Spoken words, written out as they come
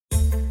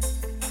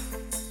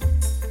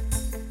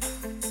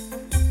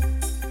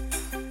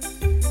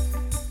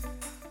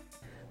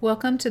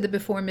Welcome to the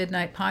Before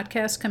Midnight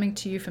podcast, coming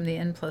to you from the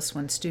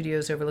N+1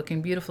 studios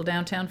overlooking beautiful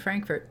downtown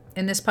Frankfort.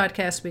 In this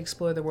podcast, we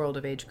explore the world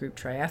of age group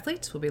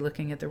triathletes. We'll be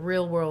looking at the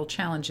real-world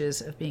challenges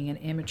of being an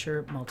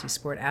amateur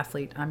multi-sport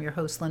athlete. I'm your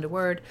host, Linda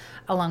Word,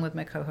 along with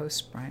my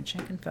co-host, Brian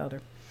Schenkenfelder.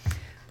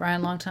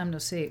 Brian, long time no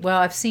see. Well,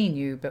 I've seen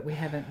you, but we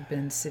haven't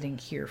been sitting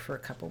here for a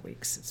couple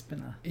weeks. It's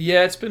been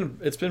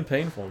it's been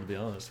painful, to be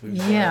honest.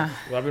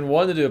 I've been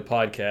wanting to do a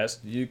podcast.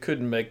 You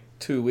couldn't make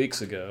 2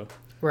 weeks ago.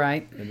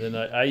 Right. And then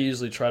I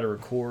usually try to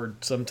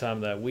record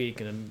sometime that week,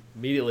 and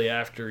immediately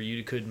after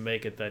you couldn't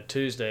make it that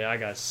Tuesday, I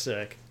got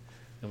sick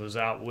and was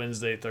out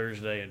Wednesday,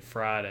 Thursday, and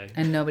Friday.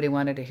 And nobody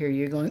wanted to hear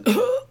you going,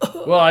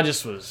 Well, I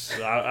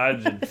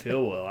didn't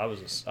feel well. I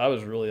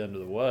was really under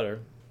the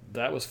weather.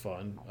 That was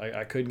fun.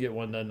 I couldn't get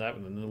one done that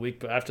one. And the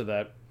week after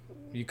that,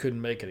 you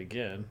couldn't make it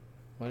again.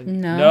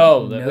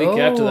 No, week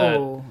after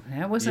that.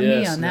 That wasn't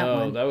me on that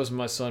one. That was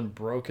my son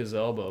broke his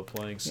elbow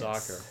playing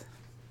soccer.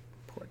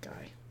 Poor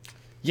guy.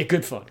 Yeah,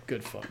 good fun.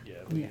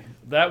 Yeah.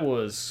 That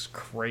was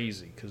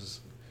crazy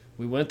because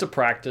we went to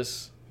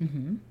practice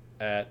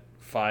at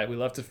 5. We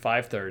left at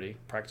 5:30.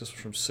 Practice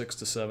was from 6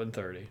 to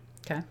 7:30.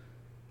 Okay.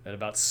 At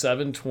about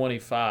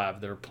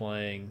 7:25, they're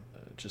playing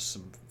just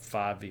some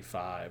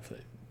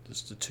 5v5.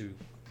 Just the two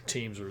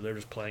teams they're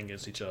just playing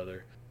against each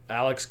other.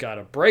 Alex got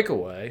a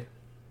breakaway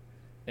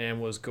and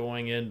was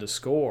going in to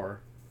score,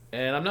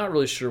 and I'm not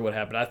really sure what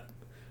happened.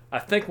 I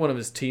think one of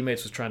his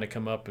teammates was trying to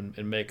come up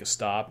and make a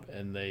stop,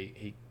 and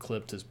he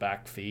clipped his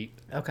back feet.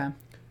 Okay.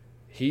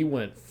 He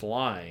went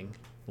flying,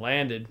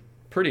 landed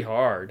pretty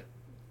hard.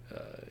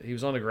 He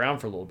was on the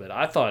ground for a little bit.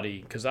 I thought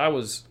because I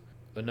was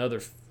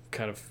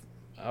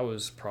I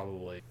was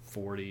probably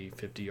 40,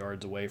 50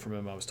 yards away from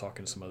him. I was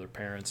talking to some other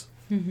parents.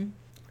 Mm-hmm.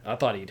 I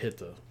thought he'd hit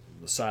the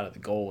side of the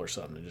goal or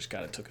something and just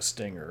kind of took a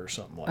stinger or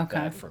something like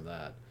that from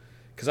that.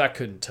 Because I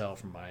couldn't tell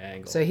from my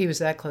angle. So he was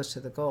that close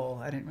to the goal.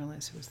 I didn't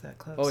realize he was that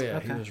close. Oh, yeah,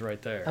 he was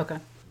right there. Okay.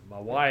 My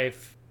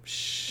wife,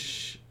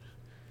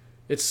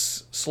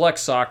 it's select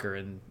soccer,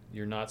 and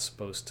you're not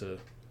supposed to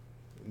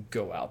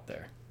go out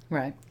there.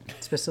 Right.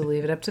 Supposed to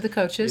leave it up to the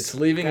coaches. It's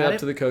leaving it up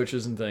to the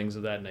coaches and things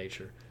of that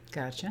nature.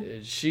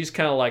 Gotcha. She's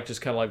kind of like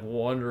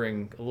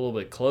wandering a little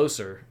bit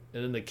closer,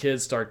 and then the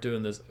kids start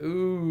doing this,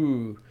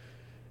 ooh.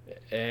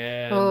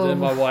 And then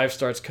my wife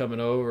starts coming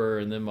over,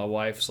 and then my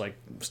wife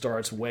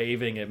starts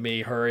waving at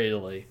me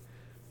hurriedly.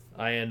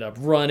 I end up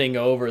running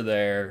over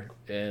there,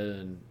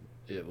 and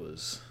it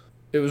was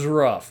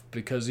rough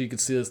because you could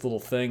see this little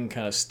thing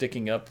kind of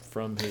sticking up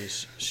from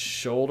his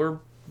shoulder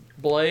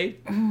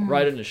blade,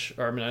 right in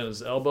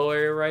his elbow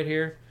area right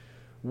here.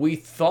 We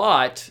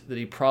thought that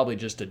he probably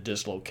just had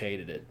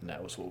dislocated it, and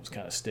that was what was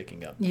kind of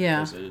sticking up.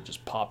 Yeah, because it had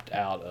just popped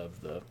out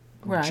of the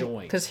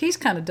joint. Because he's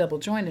kind of double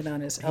jointed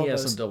on his elbows. He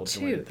has some double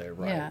jointed there,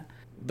 right? Yeah,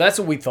 that's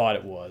what we thought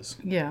it was.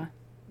 Yeah.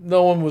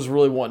 No one was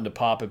really wanting to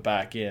pop it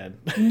back in.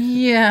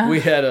 Yeah.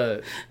 We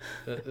had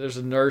there's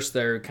a nurse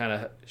there,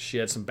 she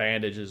had some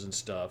bandages and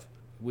stuff.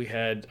 We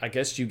had, I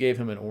guess you gave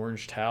him an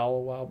orange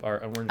towel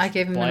I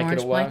gave him an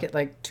orange blanket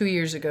like 2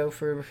 years ago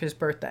for his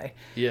birthday.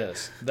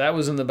 Yes. That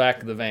was in the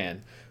back of the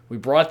van. We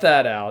brought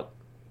that out.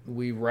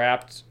 We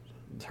wrapped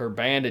her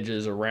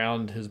bandages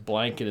around his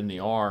blanket in the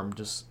arm,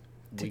 just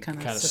to kind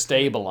of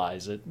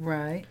stabilize it.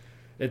 Right.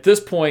 At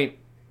this point,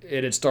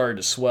 it had started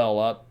to swell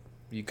up.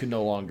 You could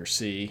no longer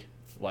see,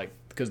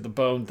 because the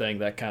bone thing,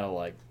 that kind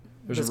of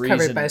there's a reason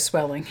covered by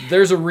swelling.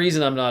 There's a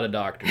reason I'm not a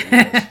doctor.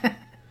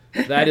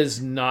 That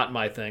is not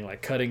my thing.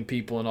 Like cutting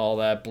people and all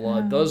that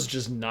blood, those are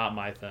just not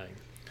my thing.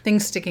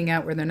 Things sticking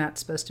out where they're not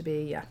supposed to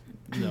be, yeah.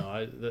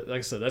 No, like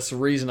I said, that's the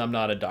reason I'm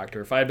not a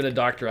doctor. If I had been a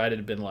doctor, I'd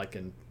have been like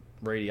a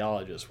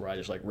radiologist where I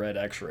just read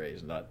x-rays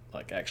and not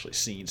actually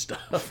seen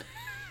stuff.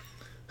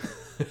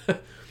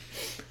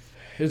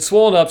 It's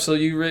swollen up, so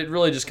it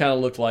really just kind of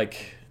looked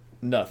like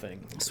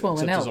nothing.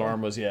 Swollen elbow.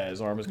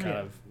 His arm was kind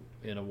of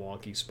in a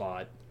wonky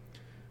spot.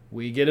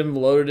 We get him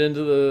loaded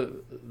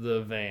into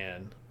the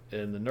van,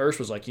 and the nurse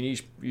was like, you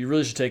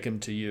really should take him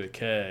to UK.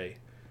 Okay.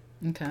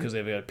 Because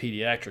they've got a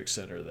pediatric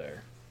center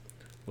there.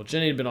 Well,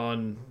 Jenny had been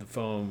on the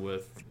phone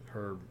with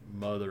her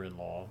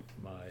mother-in-law,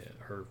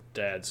 her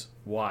dad's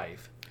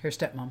wife. Her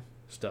stepmom.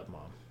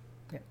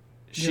 Yeah.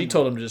 She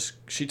told him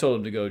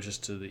to go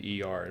just to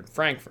the ER in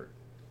Frankfurt.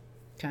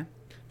 Okay.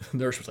 The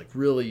nurse was like,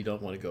 really, you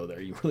don't want to go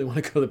there? You really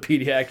want to go to the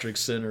pediatric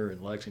center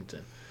in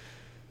Lexington?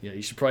 Yeah,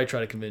 you should probably try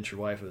to convince your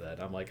wife of that.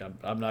 I'm like,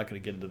 I'm not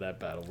going to get into that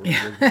battle.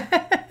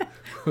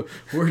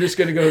 We're just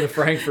going to go to the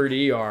Frankfurt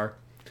ER.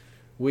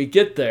 We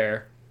get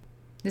there.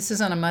 This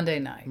is on a Monday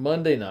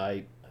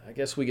night. I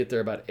guess we get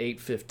there about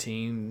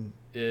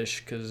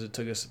 8:15-ish because it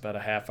took us about a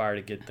half hour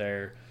to get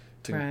there.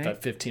 It took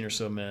about 15 or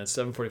so minutes.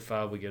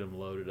 7:45 we get them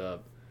loaded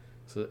up.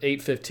 So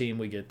 8:15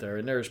 we get there,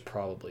 and there's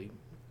probably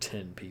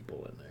 10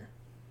 people in there.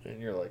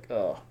 And you're like,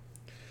 oh.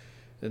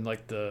 And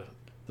the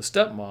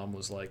stepmom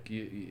was like,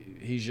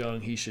 he's young,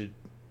 he should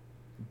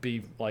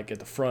be at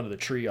the front of the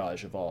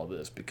triage of all of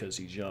this because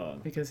he's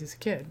young. Because he's a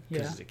kid.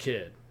 Because he's a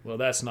kid. Well,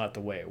 that's not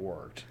the way it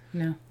worked.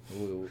 No.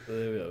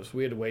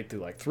 We had to wait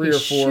through 3 or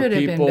 4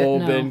 people,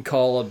 been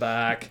called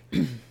back,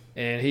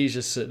 And he's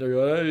just sitting there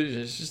going, oh,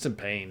 he's just in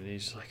pain. And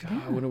he's like,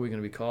 when are we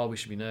going to be called? We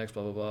should be next,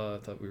 blah, blah, blah. I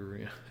thought we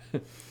were...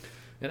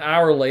 An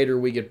hour later,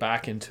 we get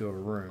back into a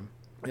room,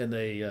 and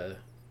they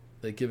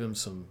give him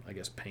some, I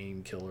guess,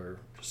 painkiller,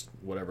 just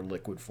whatever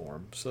liquid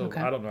form. So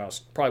I don't know.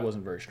 It probably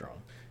wasn't very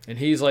strong. And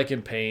he's like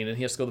in pain, and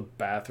he has to go to the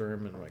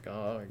bathroom. And I'm like,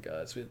 oh my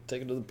God, so we had to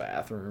take him to the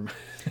bathroom.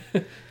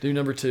 Do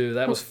number 2.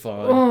 That was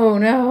fun. Oh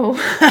no.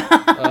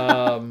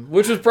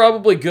 Which was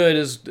probably good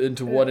as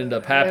into what ended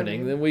up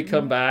happening. Then we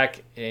come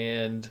back,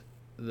 and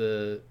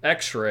the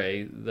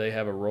X-ray, they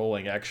have a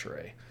rolling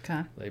X-ray.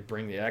 Okay. They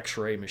bring the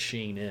X-ray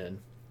machine in,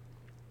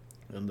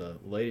 and the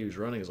lady who's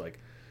running is like,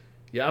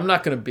 yeah, I'm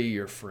not going to be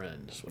your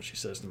friend, is what she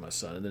says to my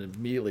son. And then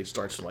immediately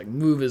starts to like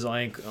move his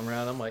ankle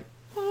around. I'm like,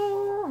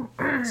 oh.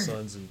 My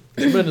son's in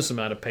tremendous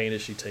amount of pain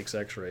as she takes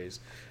X-rays.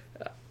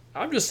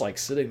 I'm just like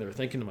sitting there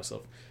thinking to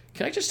myself,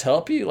 can I just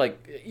help you?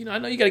 Like, I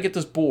know you got to get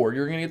this board.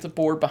 You're going to get the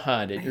board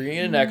behind it. You're going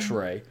to get an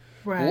X-ray.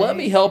 Right. Let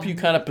me help you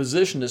kind of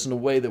position this in a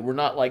way that we're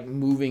not like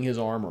moving his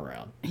arm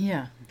around.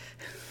 Yeah.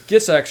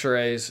 Gets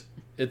X-rays.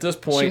 At this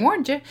point, she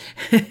warned you.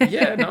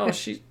 Yeah, no,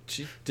 she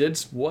did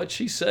what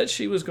she said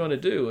she was going to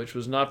do, which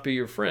was not be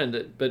your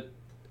friend. But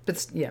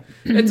yeah,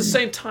 at the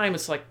same time,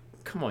 it's like,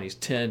 come on, he's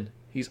 10.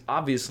 He's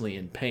obviously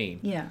in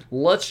pain. Yeah.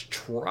 Let's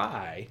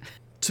try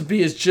to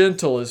be as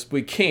gentle as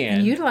we can.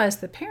 And utilize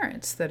the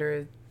parents that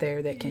are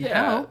there that can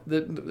help.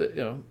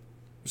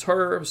 It's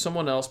her or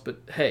someone else, but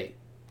hey,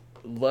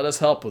 let us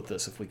help with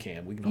this if we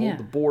can. We can hold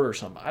the board or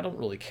something. I don't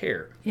really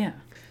care. Yeah.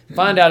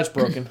 Find out it's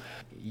broken.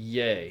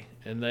 Yay.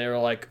 And they were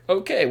like,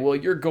 okay, well,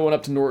 you're going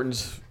up to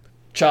Norton's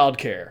child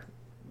care,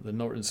 the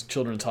Norton's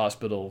Children's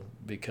Hospital,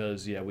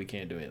 because, we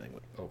can't do anything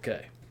with it.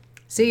 Okay.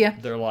 See ya.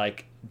 They're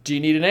like, do you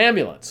need an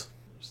ambulance?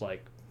 It's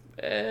like,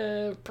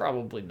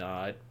 probably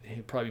not.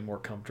 He'd probably be more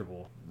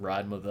comfortable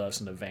riding with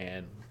us in a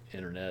van,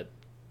 internet,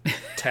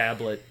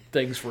 tablet,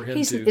 things for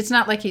him to... It's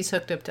not like he's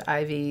hooked up to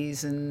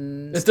IVs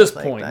and at this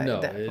like point, that,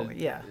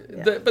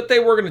 no. But they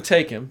were going to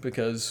take him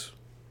because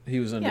he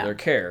was under their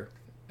care.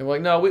 And we're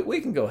like, no,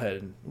 we can go ahead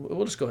and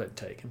we'll just go ahead and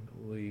take him.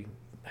 We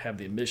have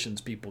the admissions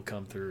people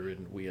come through,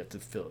 and we have to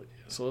fill it.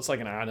 So it's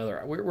like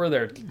we're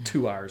there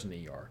 2 hours in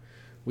the ER.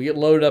 We get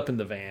loaded up in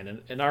the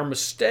van, and our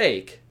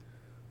mistake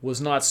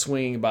was not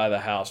swinging by the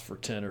house for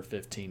 10 or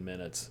 15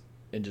 minutes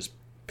and just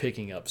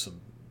picking up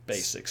some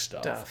basic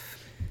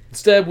stuff.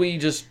 Instead, we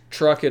just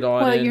truck it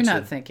on. Well, you're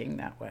not thinking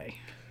that way.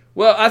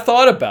 Well, I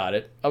thought about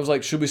it. I was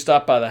like, should we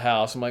stop by the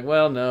house? I'm like,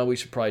 well, no, we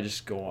should probably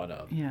just go on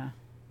up. Yeah.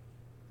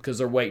 Because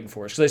they're waiting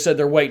for us. Because they said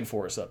they're waiting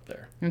for us up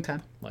there. Okay.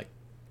 Like,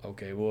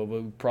 okay, well,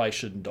 we probably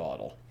shouldn't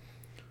dawdle.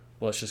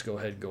 Let's just go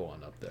ahead and go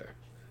on up there.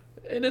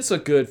 And it's a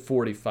good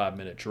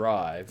 45-minute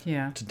drive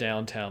to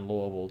downtown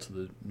Louisville to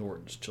the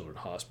Norton's Children's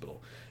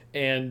Hospital.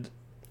 And,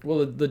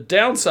 well, the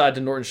downside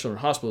to Norton's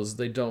Children's Hospital is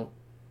they're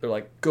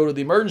like, go to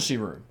the emergency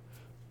room.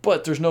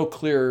 But there's no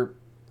clear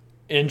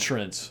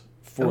entrance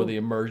for the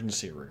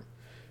emergency room.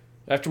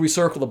 After we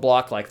circle the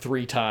block like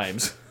 3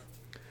 times...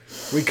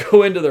 We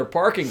go into their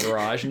parking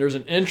garage, and there's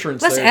an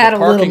entrance Let's there. Let's add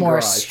a little more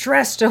garage.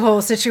 stress to the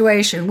whole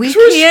situation. We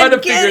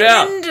can't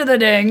get into the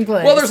dang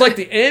place. Well, there's like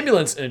the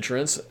ambulance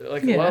entrance.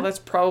 Like, well, that's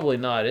probably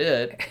not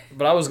it.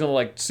 But I was going to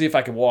like see if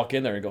I could walk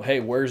in there and go, hey,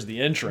 where's the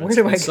entrance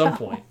at some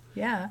point?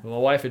 Yeah. Well, my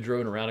wife had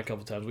driven around a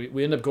couple times.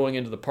 We ended up going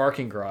into the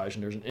parking garage,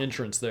 and there's an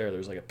entrance there.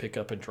 There's like a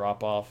pickup and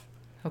drop off.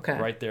 Okay.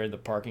 Right there in the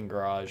parking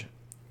garage.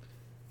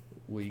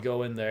 We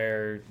go in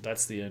there.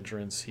 That's the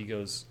entrance. He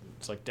goes,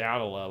 it's like down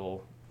a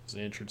level. The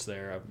entrance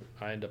there.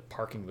 I end up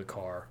parking the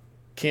car.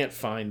 Can't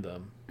find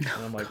them.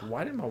 And I'm like,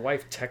 why didn't my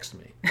wife text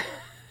me?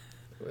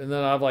 And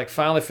then I've like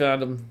finally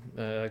found him.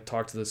 I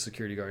talked to the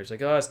security guard. He's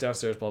like, oh, it's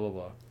downstairs, blah, blah,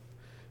 blah.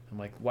 I'm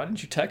like, why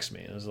didn't you text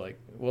me? And I was like,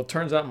 well, it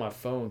turns out my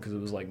phone, because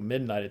it was like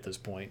midnight at this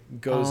point,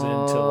 goes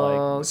into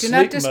like sleep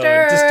mode. Just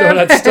do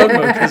not disturb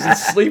mode because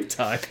it's sleep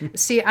time.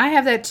 See, I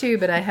have that too,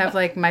 but I have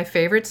like my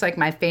favorites, like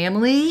my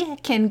family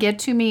can get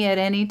to me at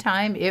any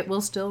time. It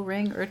will still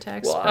ring or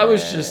text. Well,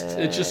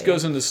 it just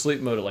goes into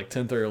sleep mode at like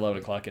 10:30 or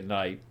 11 o'clock at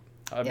night.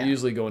 I'm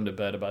usually going to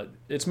bed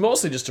it's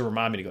mostly just to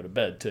remind me to go to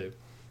bed too.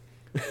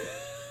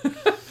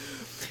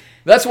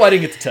 That's why I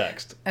didn't get the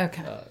text.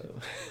 Okay.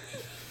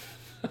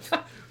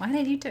 Why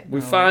did you take?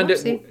 We find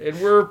it,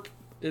 and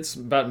it's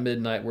about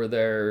midnight. We're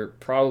there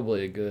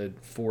probably a good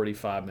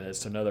 45 minutes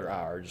to another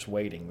hour, just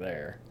waiting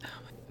there.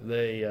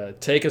 They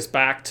take us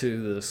back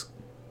to this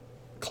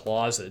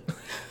closet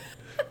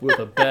with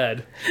a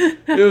bed.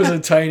 It was a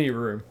tiny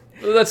room.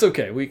 But that's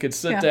okay. We could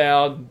sit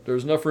down. There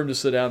was enough room to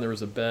sit down. There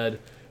was a bed.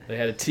 They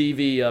had a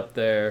TV up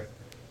there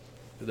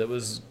that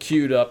was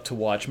queued up to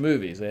watch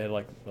movies. They had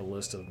like a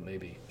list of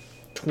maybe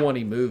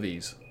 20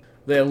 movies.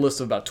 They had a list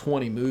of about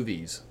 20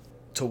 movies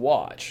to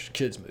watch,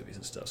 kids movies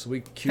and stuff. So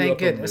we queue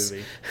up a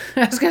movie.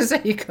 I was going to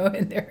say, you go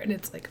in there and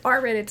it's like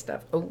R-rated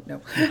stuff. Oh,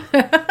 no.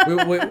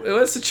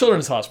 It's a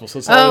children's hospital, so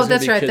it's always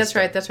that's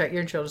right.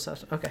 You're in children's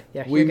hospital. Okay,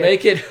 yeah. We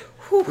make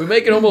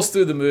it almost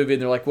through the movie,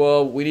 and they're like,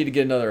 well, we need to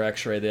get another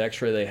x-ray. The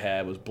x-ray they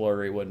had was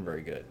blurry, wasn't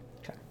very good.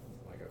 Okay.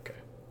 I'm like, okay.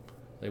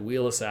 They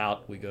wheel us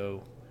out. We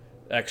go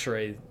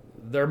x-ray.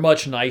 They're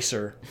much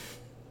nicer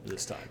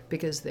this time.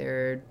 Because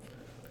they're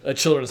a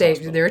children's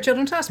hospital. They're a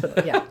children's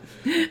hospital, yeah.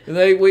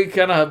 We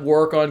kind of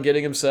work on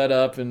getting them set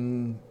up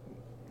and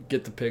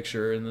get the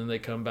picture, and then they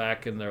come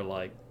back and they're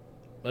like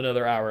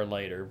another hour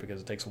later because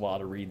it takes a while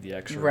to read the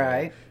X-ray.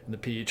 Right. And the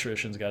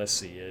pediatrician's got to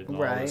see it and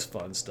all this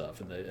fun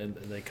stuff, and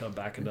they come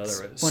back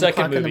another It's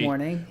second 1:00 movie. in the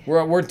morning.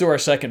 We're through our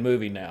second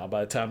movie now.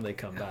 By the time they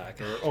come back,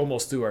 and we're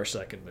almost through our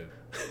second movie.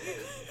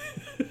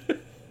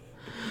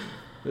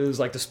 It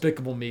was like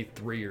Despicable Me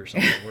 3 or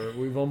something.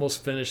 We've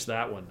almost finished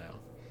that one now.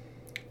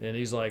 And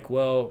he's like,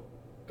 well,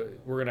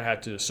 we're going to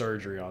have to do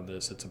surgery on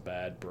this. It's a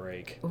bad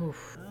break.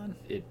 Oof.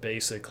 It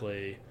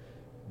basically,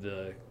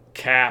 the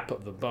cap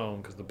of the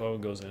bone, because the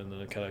bone goes in and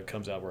then it kind of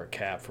comes out where a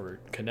cap where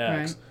it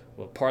connects. Right.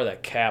 Well, part of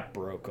that cap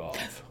broke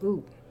off.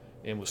 Ooh.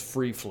 And was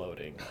free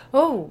floating.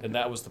 Oh. And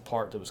that was the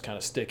part that was kind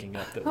of sticking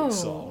up that we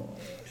saw.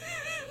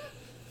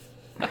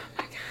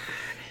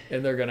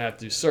 And they're going to have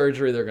to do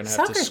surgery. They're going to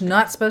have to... Soccer's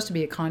not supposed to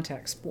be a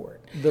contact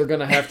sport. They're going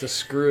to have to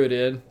screw it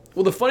in.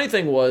 Well, the funny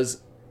thing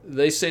was,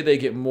 they say they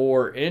get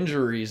more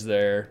injuries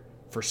there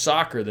for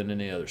soccer than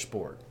any other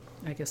sport.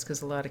 I guess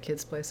because a lot of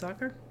kids play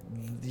soccer?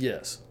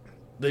 Yes.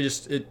 They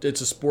just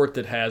it's a sport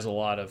that has a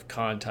lot of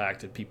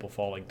contact and people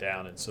falling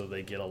down, and so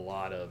they get a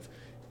lot of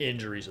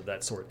injuries of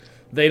that sort.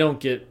 They don't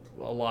get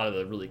a lot of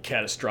the really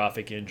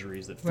catastrophic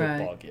injuries that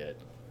football get.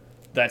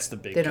 That's the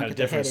big kind of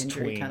difference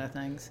between kind of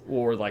things,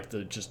 or like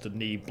the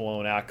knee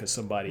blown out because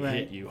somebody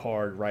hit you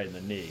hard right in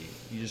the knee.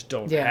 You just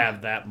don't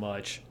have that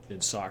much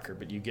in soccer,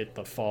 but you get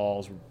the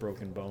falls,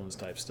 broken bones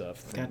type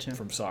stuff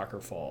from soccer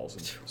falls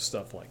and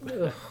stuff like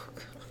that.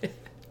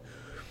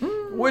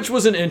 Which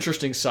was an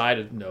interesting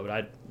side note.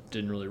 I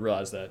didn't really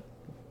realize that.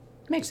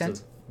 Makes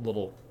sense. A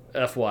little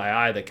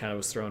FYI that kind of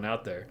was thrown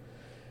out there.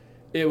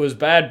 It was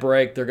bad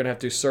break. They're gonna have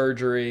to do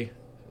surgery.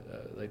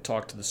 They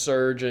talked to the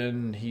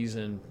surgeon. He's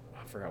in.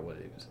 I forgot what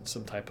it was,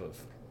 some type of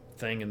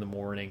thing in the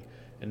morning,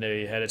 and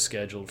they had it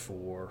scheduled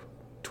for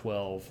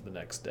 12 the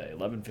next day,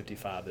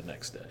 11:55 the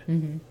next day.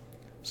 Mm-hmm.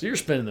 So you're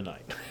spending the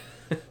night.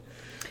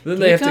 Then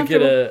they have to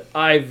get a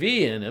IV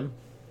in him,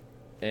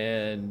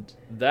 and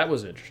that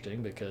was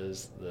interesting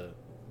because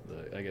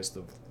I guess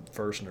the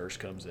first nurse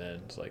comes in.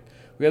 It's like,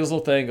 we got this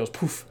little thing, goes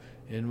poof,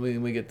 and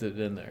we get it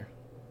in there.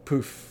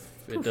 Poof,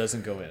 it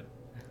doesn't go in.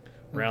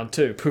 Round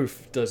 2,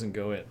 poof, doesn't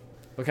go in.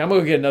 Okay, I'm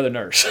going to get another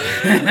nurse.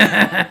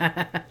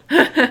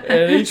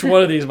 And each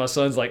one of these, my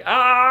son's like, he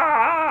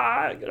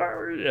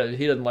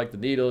doesn't like the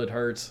needle. It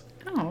hurts.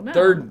 Oh, no.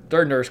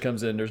 Third nurse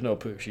comes in. There's no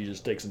poof. She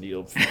just takes a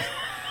needle,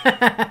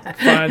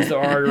 finds the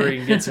artery,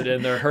 and gets it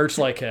in there. Hurts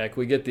like heck.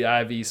 We get the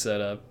IV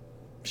set up.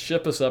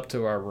 Ship us up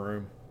to our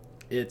room.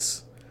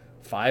 It's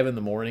 5 in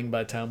the morning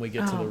by the time we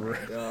get to the room.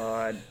 Oh, my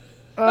God.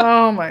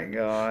 Oh, my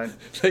God.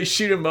 They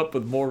shoot him up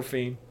with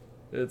morphine.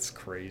 It's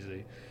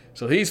crazy.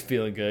 So he's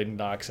feeling good and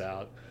knocks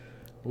out.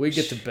 We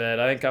get to bed.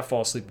 I think I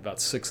fall asleep about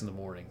 6 in the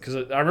morning. Because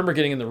I remember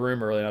getting in the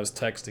room early and I was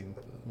texting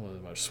one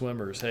of my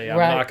swimmers, hey, I'm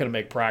not going to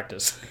make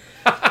practice.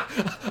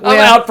 I'm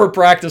out for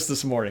practice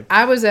this morning.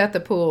 I was at the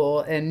pool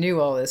and knew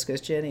all this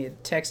because Jenny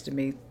had texted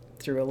me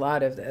through a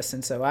lot of this.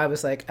 And so I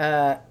was like,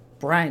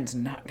 Brian's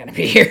not going to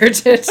be here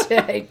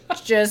today,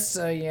 just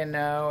so you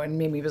know. And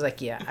Mimi was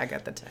like, yeah, I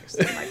got the text.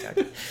 I'm like,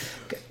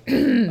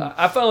 okay.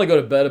 I finally go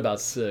to bed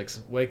about 6,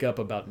 wake up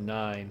about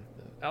 9.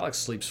 Alex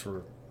sleeps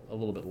for a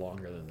little bit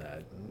longer than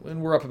that.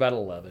 And we're up about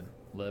 11.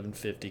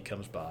 11:50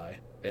 comes by,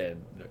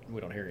 and we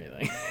don't hear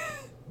anything.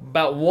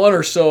 About 1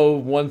 or so,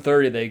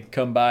 1:30, they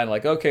come by and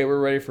like, okay, we're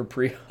ready for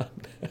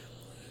pre-op.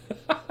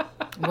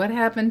 What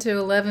happened to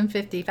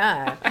 11:55?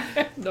 I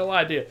have no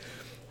idea.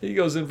 He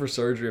goes in for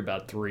surgery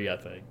about 3, I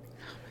think.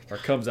 Or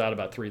comes out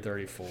about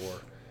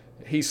 3:34.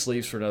 He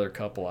sleeps for another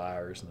couple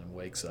hours and then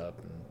wakes up,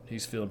 and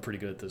he's feeling pretty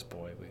good at this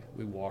point.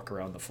 We walk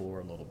around the floor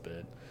a little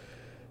bit.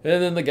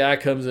 And then the guy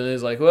comes in and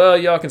is like, well,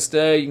 y'all can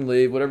stay, you can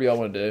leave, whatever y'all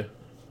want to do.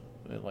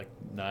 At like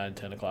 9,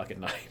 10 o'clock at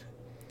night.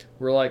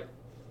 We're like,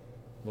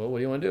 well, what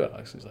do you want to do,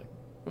 Alex? He's like,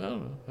 well, I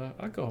don't know.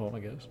 I'll go home, I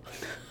guess.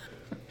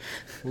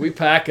 We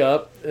pack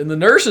up, and the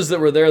nurses that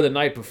were there the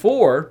night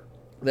before,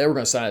 they were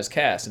going to sign his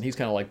cast, and he's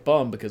kind of like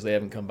bummed because they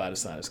haven't come by to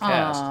sign his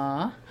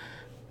cast.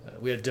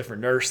 We had a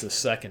different nurse the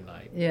second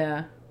night.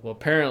 Yeah. Well,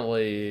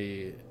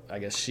 apparently, I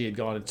guess she had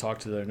gone and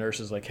talked to the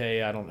nurses like,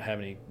 hey, I don't have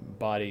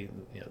anybody.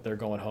 They're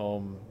going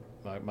home.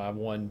 My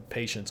one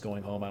patient's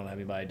going home. I don't have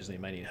anybody. Does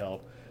anybody need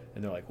help?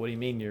 And they're like, what do you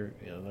mean they're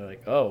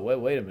like, oh,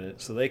 wait a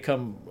minute. So they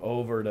come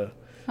over to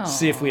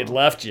see if we had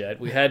left yet.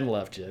 We hadn't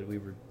left yet. We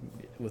were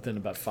within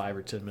about 5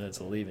 or 10 minutes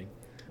of leaving.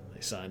 And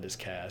they signed his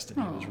cast,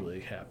 and he was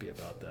really happy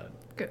about that.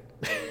 Good.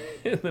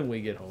 And then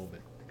we get home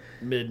at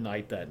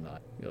midnight that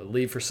night.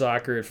 Leave for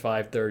soccer at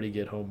 5:30,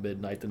 get home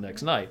midnight the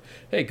next night.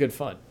 Hey, good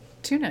fun.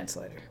 2 nights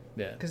later.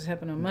 Yeah. Because it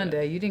happened on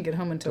Monday. You didn't get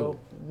home until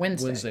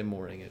Wednesday. Wednesday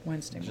morning.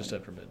 Just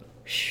after midnight.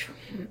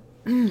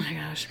 Oh, my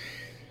gosh.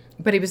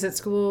 But he was at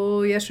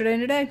school yesterday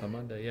and today? On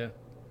Monday, yeah.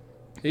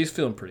 He's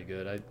feeling pretty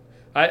good.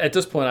 I at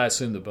this point, I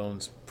assume the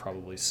bone's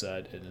probably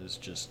set and is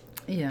just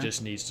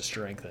needs to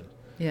strengthen.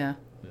 Yeah.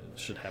 It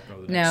should happen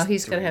over the next 3 weeks. Now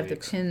he's got to have the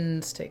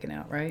pins taken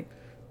out, right?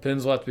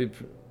 Pins will have to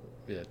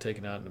be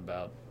taken out in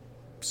about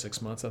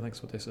 6 months, I think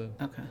is what they said.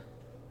 Okay.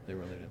 They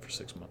were only in for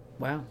 6 months.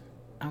 Wow.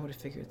 I would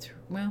have figured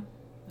well,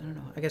 I don't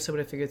know. I guess I would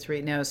have figured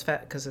 3. Now,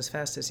 because as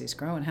fast as he's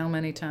growing, how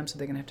many times are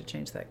they going to have to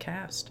change that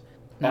cast?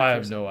 I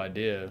have no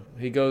idea.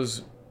 They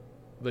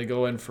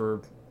go in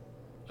for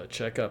a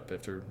checkup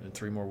in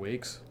 3 more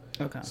weeks.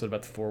 Okay. So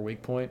about the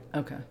 4-week point.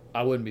 Okay.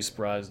 I wouldn't be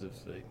surprised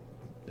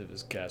if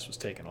his cast was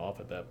taken off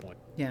at that point.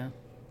 Yeah.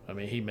 I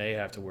mean, he may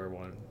have to wear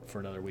one for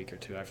another week or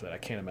 2 after that. I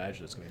can't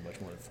imagine it's going to be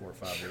much more than 4 or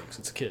 5 weeks.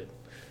 It's a kid.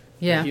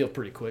 Yeah. He'll heal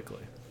pretty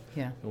quickly.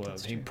 Yeah. Well,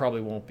 he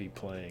probably won't be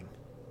playing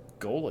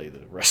goalie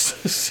the rest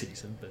of the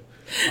season, but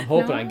I'm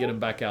hoping I can get him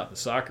back out in the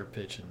soccer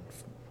pitch in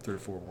 3 or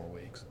 4 more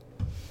weeks.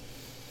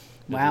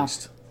 Wow. At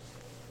least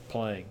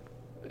playing.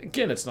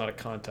 Again, it's not a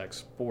contact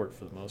sport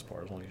for the most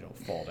part, as long as you don't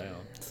fall down.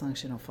 As long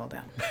as you don't fall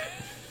down.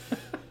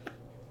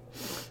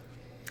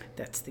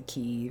 That's the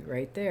key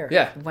right there.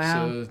 Yeah.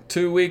 Wow. So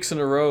 2 weeks in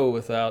a row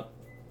without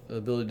the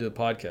ability to do a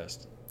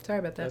podcast. Sorry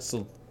about that. That's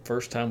the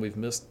first time we've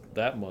missed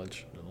that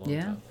much in a long time.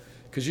 Yeah.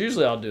 Because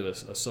usually I'll do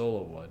a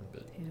solo one,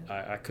 but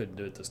I couldn't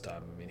do it this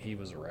time. I mean, he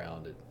was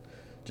around. It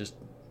just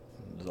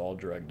was all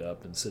drugged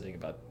up and sitting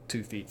about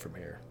 2 feet from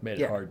here. Made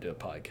it hard to do a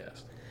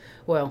podcast.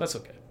 Well, that's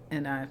okay.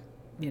 And I,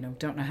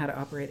 don't know how to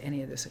operate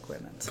any of this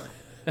equipment. So.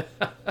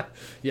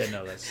 Yeah,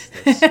 no, that's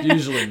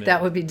usually me.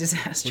 That would be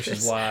disastrous. Which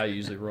is why I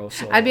usually roll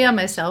solo. I'd be on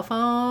my cell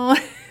phone.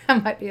 I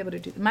might be able to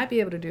do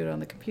it on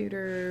the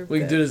computer. We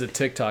can do it as a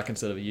TikTok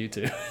instead of a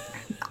YouTube.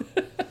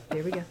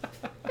 There we go.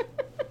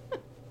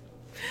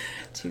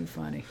 Too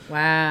funny.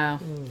 Wow.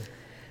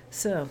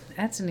 So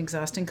that's an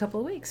exhausting couple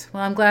of weeks.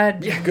 Well, I'm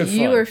glad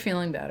you are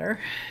feeling better.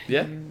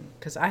 Yeah.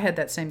 Because I had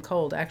that same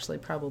cold, actually,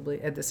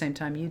 probably at the same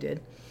time you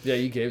did. Yeah,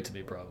 you gave it to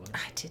me probably.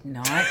 I did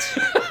not.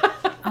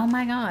 Oh,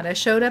 my God. I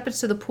showed up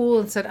into the pool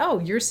and said, oh,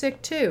 you're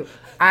sick, too.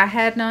 I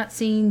had not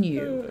seen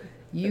you.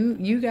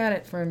 You got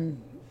it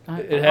from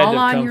it had all to have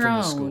on come your from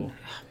own. The school.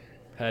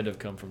 Had to have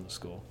come from the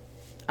school.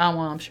 Oh,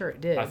 well, I'm sure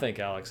it did. I think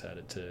Alex had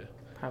it, too.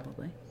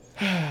 Probably.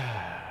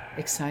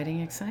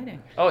 Exciting.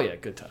 Oh, yeah,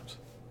 good times.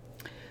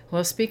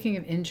 Well, speaking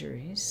of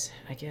injuries,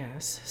 I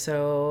guess.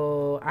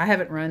 So I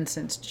haven't run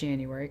since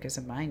January because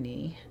of my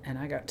knee. And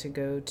I got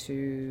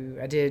to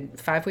I did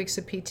 5 weeks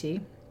of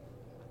PT.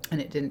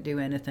 And it didn't do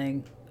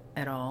anything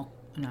at all.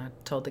 And I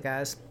told the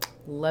guys,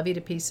 love you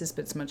to pieces,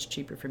 but it's much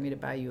cheaper for me to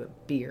buy you a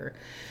beer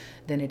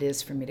than it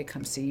is for me to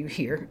come see you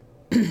here.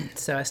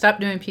 So I stopped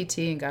doing PT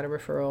and got a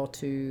referral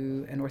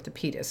to an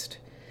orthopedist.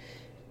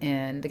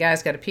 And the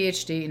guy's got a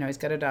PhD. He's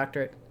got a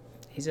doctorate.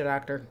 He's a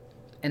doctor.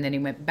 And then he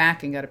went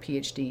back and got a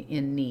PhD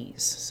in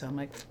knees. So I'm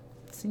like,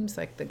 seems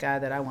like the guy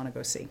that I want to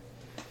go see.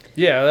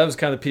 Yeah, that was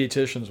kind of the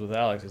pediatricians with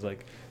Alex. He's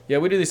like, yeah,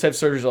 we do these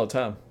types of surgeries all the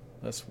time.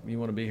 You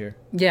want to be here.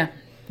 Yeah.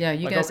 Yeah,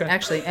 you guys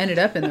actually ended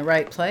up in the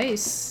right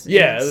place.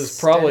 Yeah, it was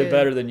probably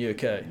better than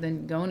UK.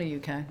 Than going to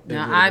UK.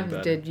 Now, I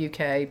did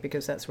UK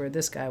because that's where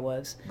this guy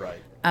was.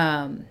 Right.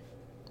 And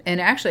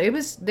actually,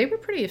 they were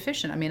pretty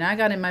efficient. I mean,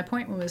 my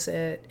appointment was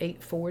at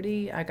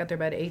 8:40. I got there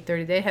about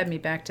 8:30. They had me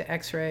back to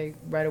X-ray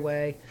right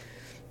away.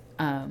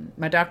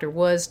 My doctor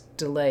was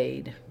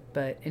delayed,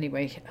 but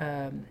anyway,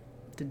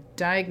 the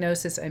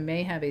diagnosis, I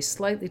may have a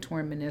slightly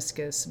torn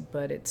meniscus,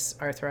 but it's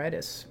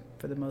arthritis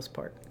for the most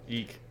part.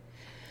 Eek.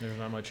 There's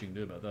not much you can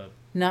do about that.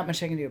 Not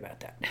much I can do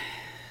about that.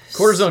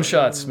 Cortisone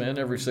shots, man,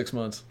 every 6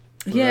 months.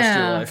 For the rest of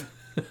your life.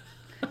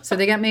 So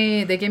they gave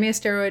me a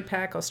steroid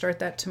pack. I'll start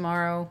that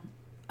tomorrow.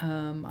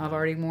 I've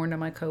already warned all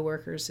my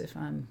coworkers if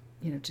I'm,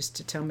 just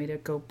to tell me to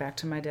go back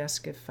to my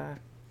desk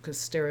because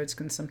steroids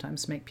can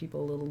sometimes make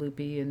people a little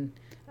loopy and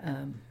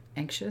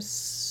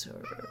anxious,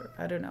 or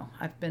I don't know.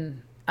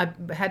 I've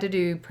had to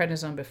do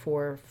prednisone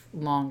before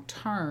long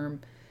term,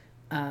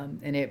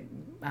 and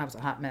I was a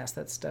hot mess.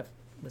 That stuff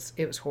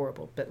was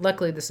horrible. But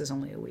luckily this is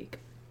only a week,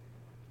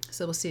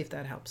 so we'll see if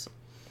that helps.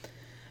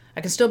 I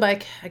can still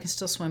bike, I can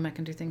still swim, I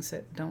can do things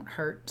that don't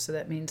hurt. So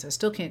that means I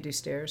still can't do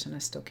stairs and I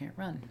still can't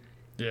run.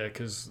 Yeah,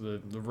 because the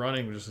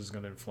running just is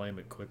going to inflame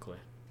it quickly.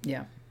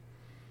 Yeah.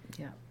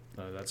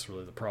 That's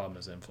really the problem,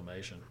 is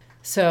inflammation.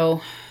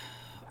 So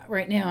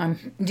right now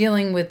I'm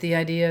dealing with the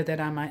idea that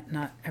I might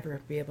not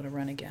ever be able to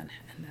run again.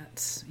 And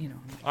that's,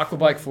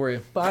 Aquabike for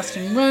you.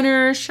 Boston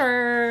Runner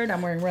shirt.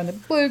 I'm wearing Run the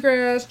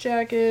Bluegrass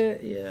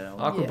jacket.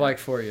 Aquabike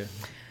for you.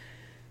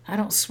 I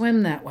don't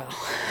swim that well.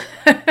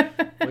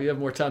 Well, you have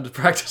more time to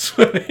practice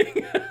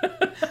swimming.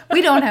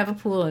 We don't have a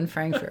pool in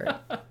Frankfurt.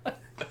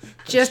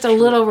 Just a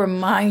little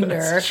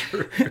reminder.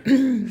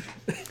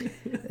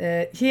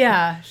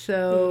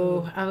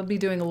 So I'll be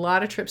doing a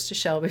lot of trips to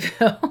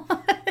Shelbyville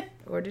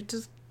or to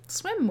just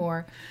swim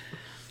more.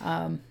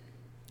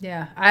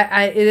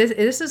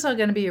 This is all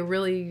going to be a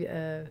really,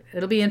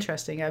 it'll be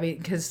interesting. I mean,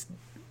 because,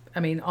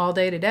 all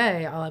day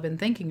today, all I've been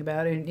thinking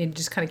about, and it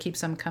just kind of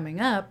keeps on coming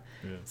up.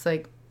 Yeah. It's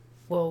like,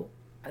 well,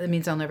 that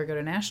means I'll never go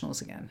to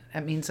nationals again.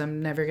 That means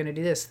I'm never going to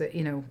do this.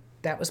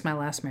 That was my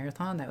last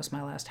marathon. That was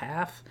my last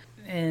half.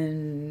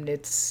 And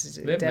it's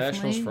they have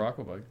definitely... nationals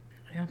for aquabike.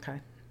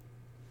 Okay.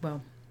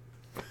 Well.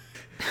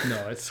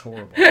 No, it's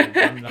horrible.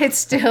 It's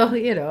still,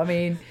 if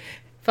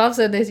all of a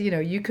sudden,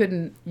 you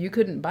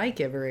couldn't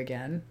bike ever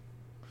again,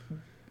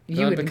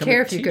 You wouldn't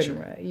care if you couldn't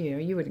run.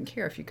 You wouldn't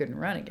care if you couldn't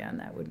run again.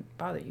 That wouldn't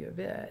bother you a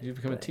bit. You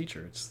become a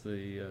teacher. It's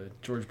the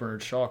George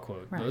Bernard Shaw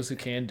quote. Right. Those who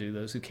can do,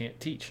 those who can't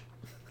teach.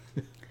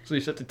 So you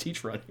just have to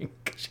teach running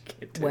because you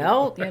can't do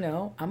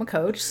it. I'm a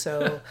coach,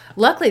 so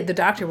luckily the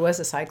doctor was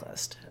a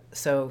cyclist.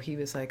 So he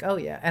was like, oh,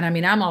 yeah. And I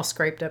mean, I'm all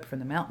scraped up from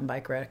the mountain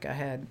bike wreck I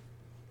had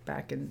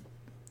back in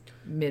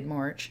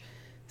mid-March.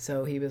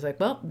 So he was like,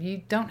 well,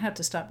 you don't have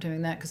to stop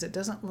doing that because it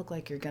doesn't look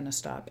like you're going to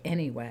stop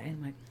anyway.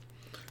 I'm like,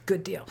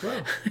 good deal.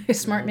 Well,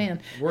 smart man.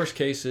 Worst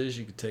case is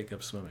you could take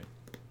up swimming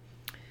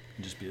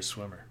and just be a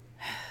swimmer.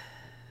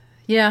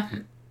 Yeah.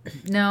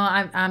 No,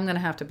 I'm going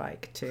to have to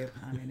bike too.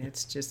 I mean,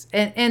 it's just...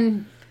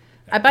 And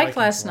I biked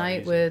last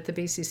night with the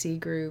BCC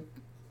group.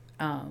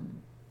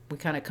 We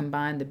kind of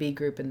combined the B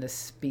group and the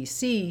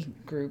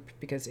BC group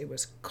because it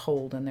was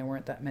cold and there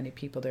weren't that many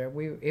people there.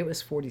 It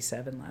was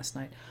 47 last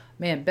night.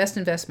 Man, best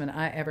investment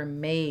I ever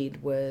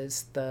made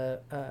was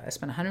I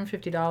spent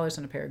 $150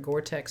 on a pair of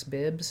Gore-Tex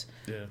bibs.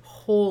 Yeah.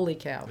 Holy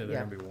cow.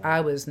 Yeah.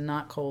 I was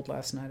not cold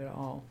last night at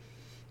all.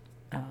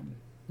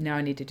 Now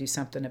I need to do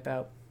something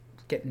about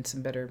getting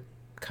some better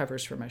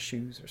covers for my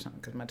shoes or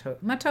something because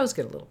my toes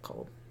get a little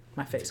cold.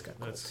 My face got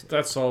cold.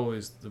 That's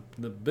always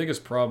the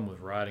biggest problem with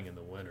riding in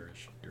the winter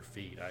is your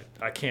feet.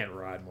 I can't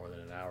ride more than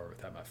an hour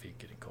without my feet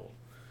getting cold.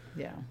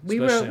 Yeah, we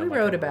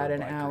rode about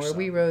an hour.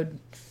 We rode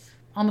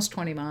almost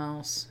 20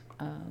 miles.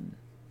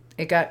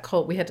 It got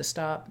cold. We had to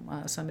stop.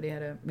 Somebody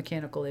had a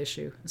mechanical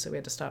issue, so we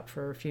had to stop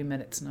for a few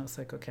minutes. And I was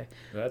like, okay,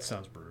 that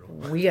sounds brutal.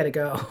 We got to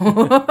go.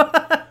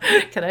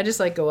 Can I just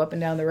go up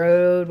and down the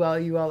road while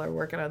you all are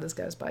working on this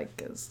guy's bike?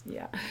 Because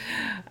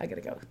I got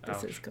to go.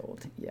 This is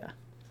cold. Yeah.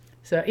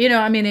 So,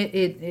 I mean,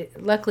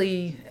 it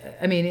luckily,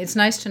 I mean, it's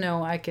nice to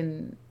know I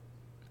can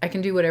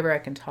do whatever I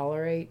can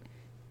tolerate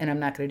and I'm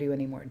not going to do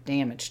any more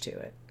damage to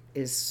it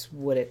is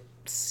what it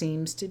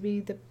seems to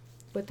be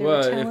what they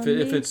were telling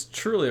me. If it's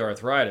truly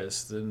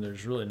arthritis, then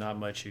there's really not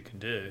much you can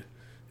do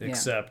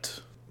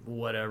except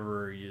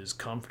whatever is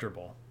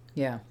comfortable.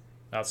 Yeah.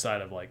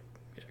 Outside of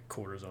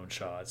cortisone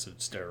shots and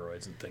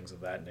steroids and things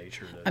of that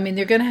nature. I mean,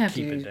 they're going to have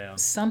to do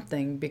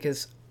something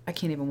because I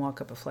can't even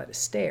walk up a flight of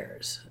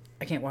stairs.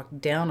 I can't walk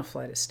down a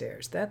flight of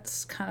stairs.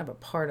 That's kind of a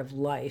part of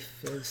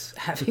life is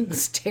having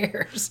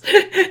stairs.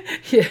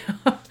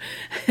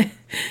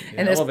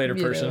 An elevator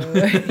person.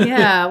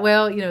 Yeah,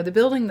 well, the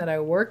building that I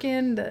work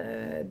in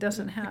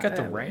doesn't have. You got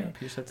the ramp.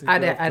 You just have to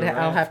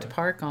I'll have to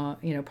park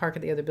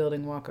at the other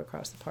building, walk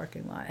across the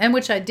parking lot, and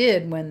which I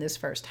did when this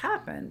first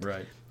happened.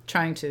 Right.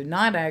 Trying to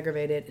not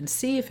aggravate it and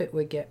see if it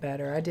would get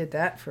better. I did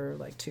that for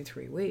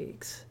 2-3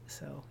 weeks.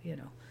 So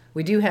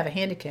we do have a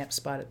handicap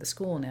spot at the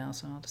school now,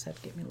 so I'll just have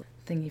to get me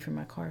a thingy for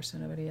my car so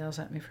nobody yells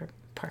at me for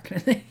parking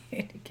in the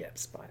handicap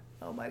spot.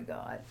 Oh, my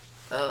God.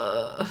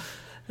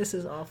 This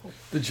is awful.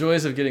 The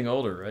joys of getting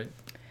older, right?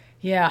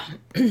 Yeah.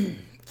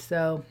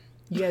 So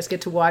you guys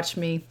get to watch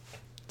me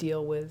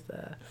deal with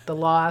the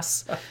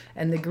loss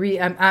and the grief.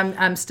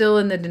 I'm still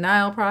in the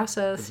denial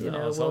process.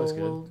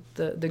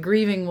 The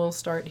grieving will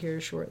start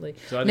here shortly.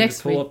 So I need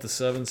to pull up the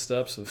 7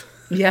 steps of.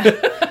 Yeah,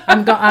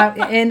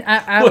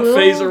 I what will.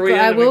 Phase are we in?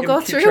 I will go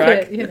through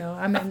it.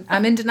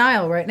 I'm in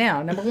denial right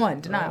now. Number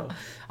 1, denial. Oh.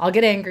 I'll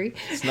get angry.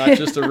 It's not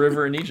just a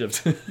river in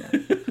Egypt.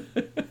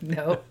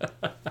 No.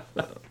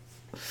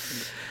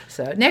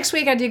 So next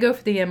week I do go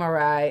for the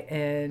MRI,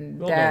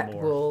 and that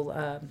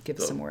will give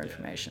us some more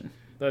information.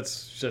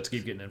 Just have to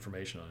keep getting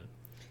information on it.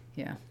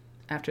 Yeah.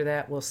 After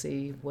that, we'll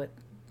see what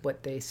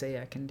they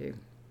say I can do.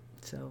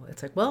 So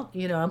it's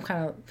I'm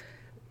kind of,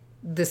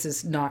 this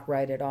is not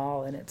right at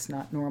all, and it's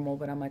not normal,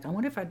 but I'm I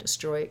wonder if I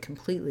destroy it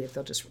completely, if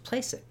they'll just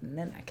replace it, and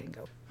then I can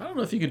go. I don't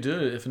know if you could do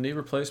it, if a knee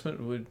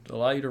replacement would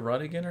allow you to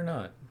run again or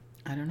not.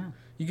 I don't know.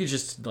 You could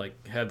just,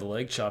 have the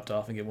leg chopped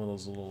off and get one of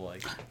those little,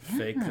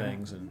 fake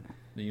things, and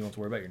then you don't have to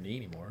worry about your knee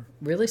anymore.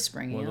 Really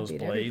springy. One of those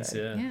blades,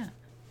 yeah.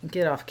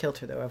 Get off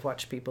kilter, though. I've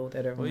watched people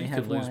that only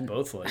have one. You could lose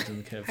both legs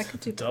and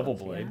have double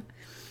blade. Yeah.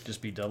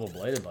 Just be double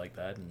bladed like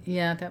that.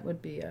 And that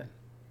would be a...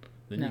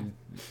 Then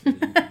you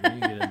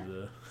get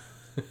into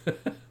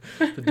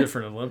the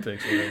different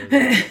Olympics.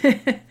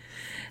 Whatever.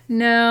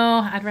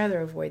 No, I'd rather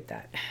avoid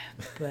that.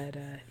 But,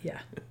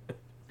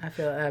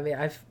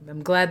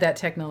 I'm glad that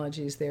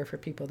technology is there for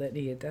people that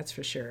need it, that's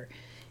for sure.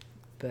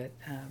 But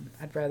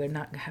I'd rather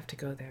not have to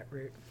go that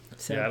route.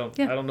 So, I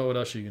don't know what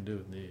else you can do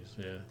with these.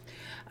 Yeah.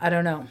 I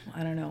don't know.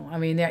 I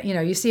mean,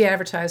 you see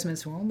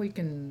advertisements, well, we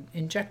can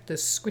inject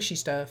this squishy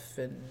stuff,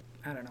 and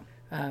I don't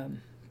know.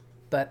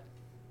 But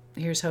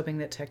here's hoping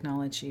that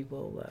technology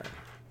will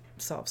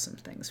solve some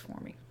things for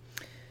me.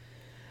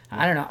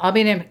 I don't know. I'll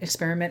be an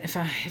experiment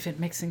if it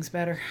makes things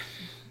better.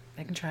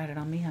 They can try it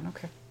on me. I don't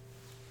care.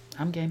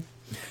 I'm game.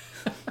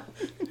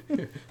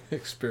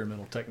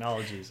 Experimental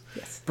technologies.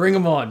 Yes. Bring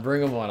them on.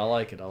 I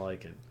like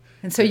it.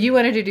 And so you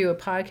wanted to do a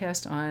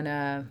podcast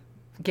on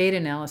gait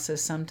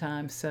analysis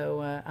sometime,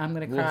 so I'm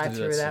going to cry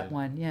through that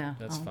one. Yeah,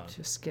 that's fun.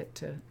 Just get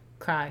to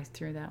cry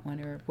through that one.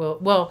 Or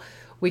well,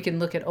 we can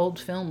look at old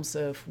films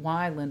of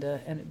why Linda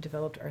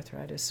developed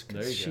arthritis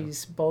because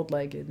she's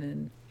bold-legged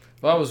and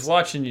Well, I was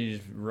watching you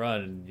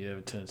run, and you have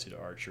a tendency to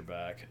arch your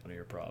back. One of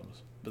your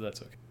problems, but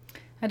that's okay.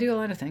 I do a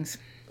lot of things.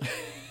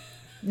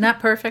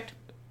 Not perfect,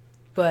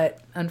 but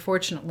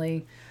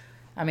unfortunately,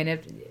 I mean,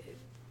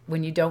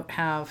 when you don't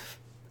have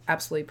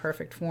absolutely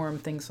perfect form,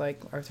 things like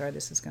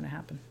arthritis is going to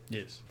happen.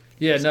 Yes.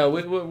 Yeah, no,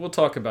 we'll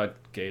talk about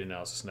gait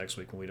analysis next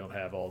week when we don't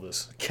have all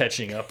this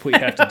catching up we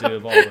have to do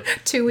of all the,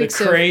 2 weeks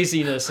the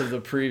craziness of the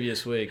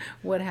previous week.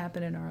 What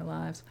happened in our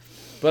lives.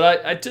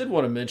 But I did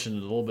want to mention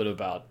a little bit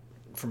about,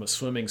 from a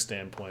swimming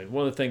standpoint,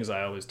 one of the things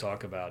I always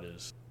talk about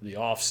is the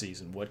off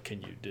season. What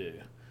can you do?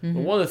 Mm-hmm.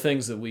 But one of the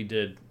things that we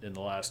did in the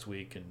last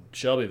week in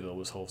Shelbyville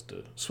was host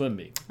a swim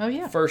meet. Oh,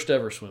 yeah. First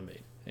ever swim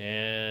meet.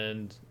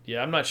 And,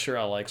 yeah, I'm not sure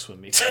I like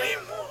swim meets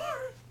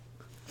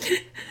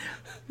anymore.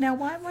 Now,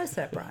 why was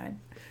that,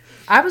 Brian?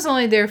 I was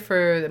only there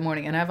for the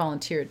morning, and I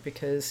volunteered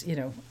because,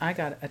 I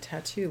got a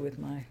tattoo with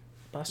my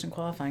Boston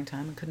qualifying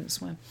time and couldn't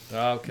swim.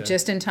 Oh, okay.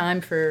 Just in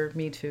time for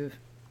me to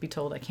be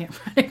told I can't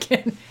run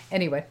again.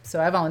 Anyway, so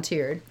I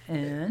volunteered,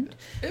 and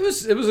it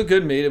was a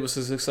good meet. It was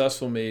a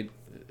successful meet.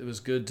 It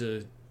was good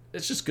to.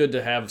 It's just good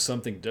to have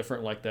something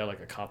different like that, like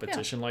a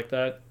competition like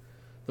that.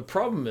 The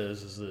problem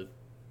is that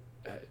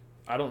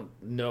I don't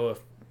know if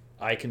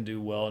I can do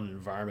well in an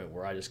environment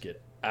where I just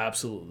get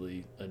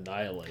absolutely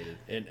annihilated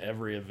in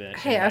every event.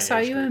 Hey, I saw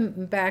you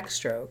in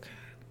backstroke,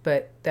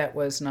 but that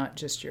was not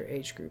just your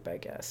age group, I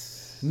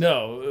guess.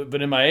 No,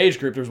 but in my age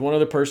group, there's one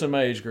other person in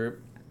my age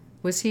group.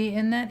 Was he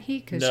in that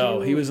heat?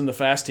 No, he was in the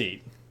fast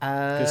heat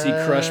because he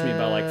crushed me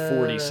by like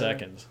 40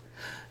 seconds.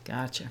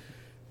 Gotcha.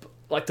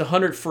 Like the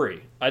 100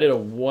 free, I did a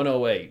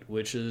 108,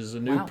 which is a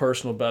new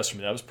personal best for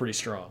me. That was pretty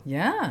strong.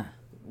 Yeah.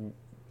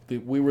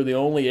 We were the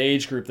only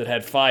age group that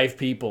had 5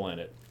 people in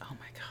it. Oh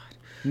my God.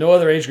 No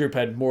other age group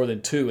had more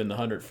than 2 in the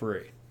 100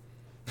 free.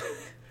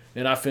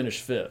 And I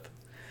finished 5th.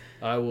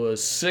 I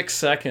was 6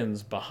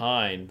 seconds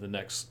behind the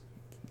next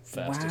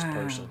fastest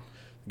person.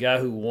 The guy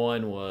who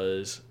won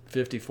was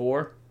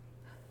 54.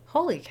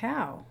 Holy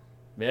cow.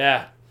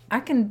 Yeah. I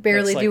can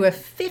barely do a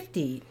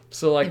 50.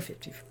 So like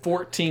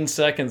 14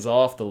 seconds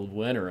off the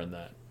winner in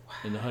that,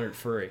 in the 100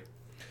 free.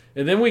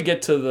 And then we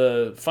get to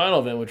the final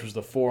event, which was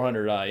the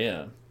 400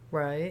 IM.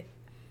 Right.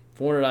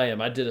 400 IM.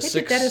 I did a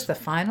 6. That is the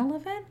final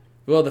event?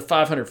 Well, the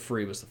 500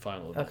 free was the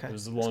final event. Okay. It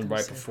was the one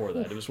right before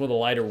that. It was one of the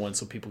lighter ones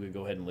so people could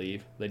go ahead and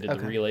leave. They did the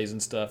relays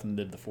and stuff and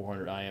did the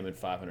 400 IM and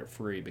 500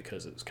 free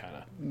because it was kind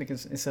of...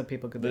 Because some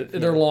people could...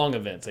 They're long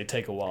events. They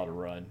take a while to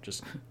run.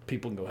 Just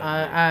people can go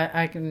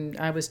ahead and leave.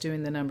 I was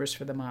doing the numbers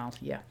for the mile.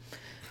 Yeah.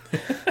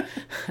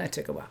 That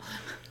took a while.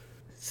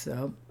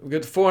 So... We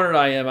got to 400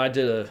 IM. I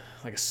did a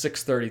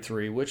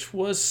 6:33, which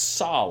was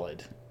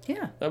solid.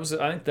 Yeah. I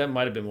think that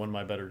might have been one of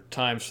my better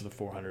times for the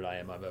 400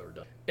 IM I've ever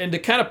done. And to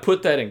kind of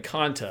put that in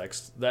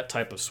context, that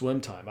type of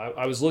swim time,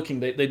 I was looking,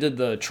 they did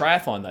the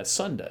triathlon that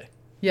Sunday.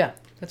 Yeah,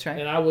 that's right.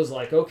 And I was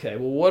like, okay,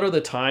 well, what are the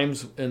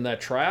times in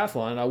that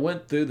triathlon? And I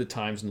went through the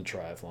times in the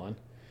triathlon,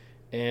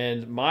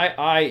 and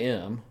my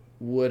IM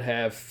would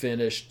have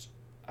finished,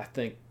 I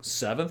think,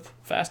 7th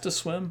fastest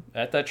swim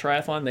at that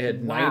triathlon. They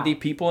had 90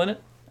 people in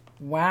it.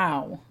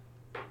 Wow.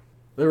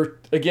 There were,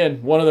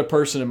 again, one other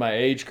person in my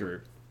age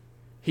group.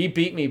 He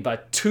beat me by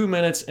 2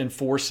 minutes and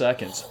 4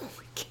 seconds.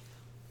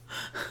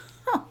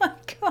 Oh my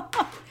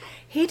God.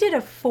 He did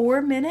a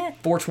 4-minute?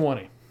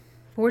 420.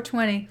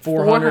 420.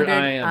 400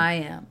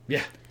 IM.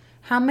 Yeah.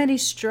 How many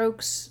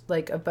strokes,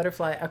 like a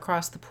butterfly,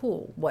 across the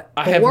pool? What,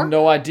 4? I have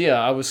no idea.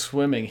 I was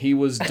swimming. He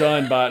was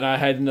done by, and I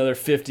had another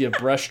 50 of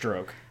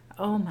breaststroke.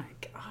 Oh my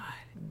God.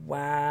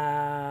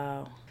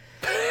 Wow.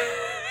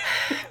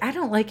 I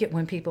don't like it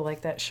when people like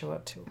that show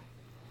up to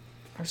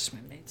our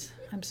swim meets.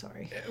 I'm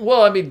sorry.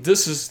 Well, I mean,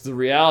 this is the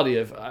reality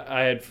of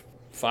I had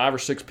 5 or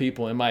 6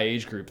 people in my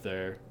age group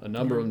there. A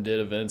number of them did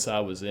events I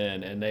was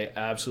in, and they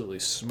absolutely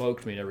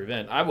smoked me in every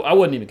event. I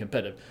wasn't even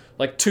competitive.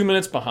 Like 2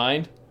 minutes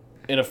behind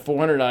in a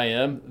 400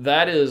 IM,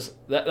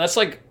 that's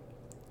like,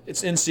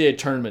 it's NCAA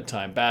tournament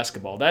time,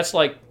 basketball. That's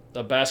like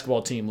a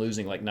basketball team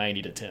losing like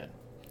 90-10.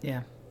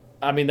 Yeah.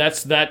 I mean,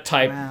 that's that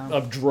type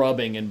of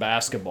drubbing in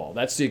basketball.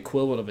 That's the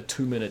equivalent of a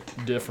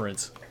 2-minute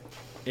difference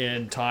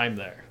in time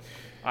there.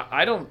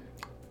 I don't...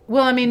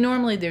 Well, I mean,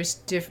 normally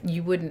there's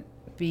you wouldn't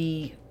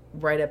be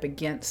right up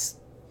against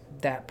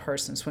that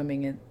person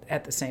swimming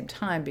at the same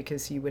time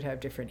because you would have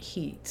different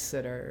heats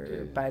that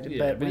are but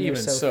even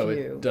so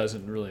few. It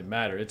doesn't really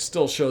matter. It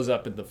still shows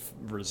up in the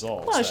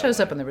results. Well, it shows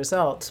up in the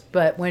results,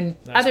 but when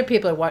other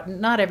people are watching,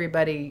 not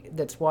everybody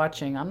that's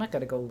watching, I'm not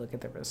going to go look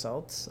at the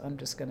results. I'm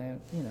just going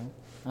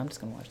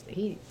to watch the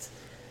heats.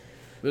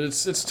 But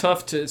it's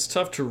tough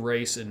to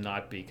race and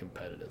not be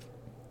competitive.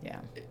 Yeah.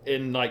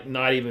 And like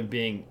not even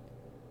being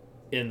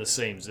in the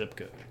same zip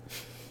code.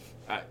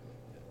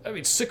 I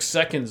mean, 6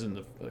 seconds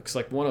it's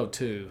like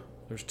 102.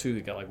 There's 2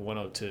 that got like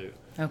 102.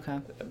 Okay.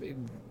 I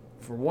mean,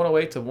 from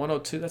 108 to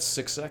 102, that's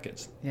 6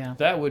 seconds. Yeah.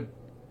 That would,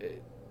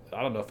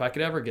 I don't know if I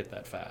could ever get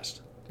that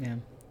fast. Yeah.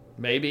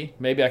 Maybe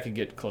I could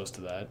get close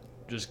to that.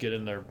 Just get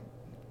in there,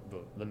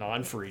 the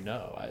non-free.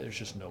 No, there's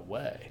just no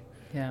way.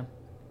 Yeah.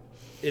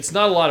 It's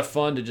not a lot of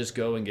fun to just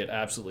go and get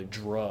absolutely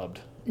drubbed.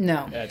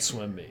 No. At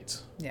swim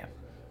meets. Yeah.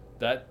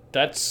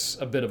 that's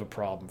a bit of a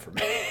problem for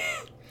me.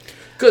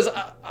 Because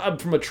I'm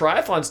from a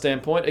triathlon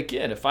standpoint,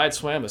 again, if I had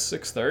swam a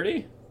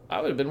 6:30,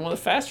 I would have been one of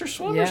the faster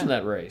swimmers in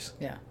that race.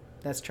 Yeah,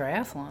 that's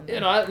triathlon.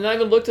 And I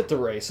even looked at the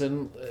race,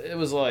 and it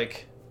was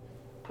like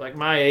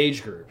my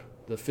age group,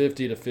 the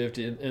 50 to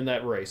 50 in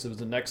that race. It was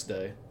the next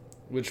day,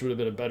 which would have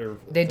been a better.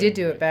 They did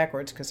do it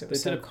backwards because it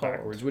was so cold. They did it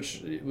backwards,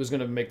 which was going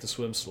to make the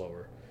swim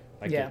slower.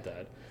 I get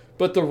that.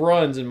 But the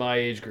runs in my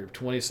age group,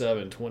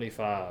 27,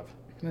 25,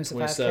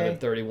 27,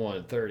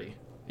 31, 30.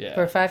 Yeah.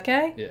 For a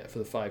 5K? Yeah, for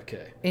the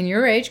 5K. In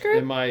your age group?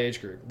 In my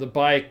age group. The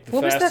bike,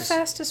 what was the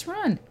fastest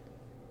run?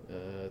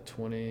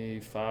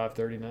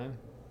 25:39.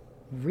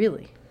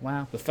 Really?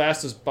 Wow. The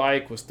fastest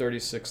bike was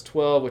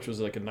 36:12, which was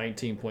like a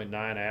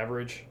 19.9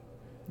 average.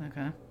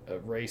 Okay. A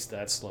race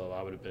that slow,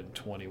 I would have been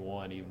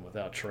 21 even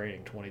without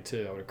training.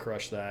 22, I would have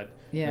crushed that.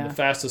 Yeah. And the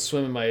fastest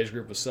swim in my age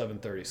group was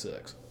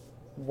 7:36.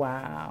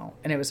 Wow.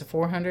 And it was a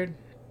 400?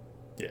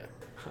 Yeah.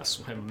 I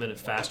swam a minute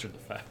faster than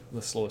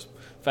the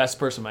fastest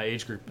person in my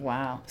age group.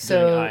 Wow.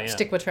 So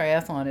stick with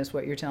triathlon is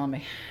what you're telling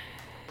me.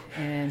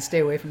 And stay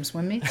away from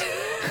swim meets?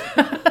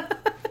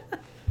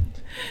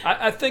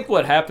 I think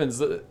what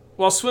happens,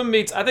 swim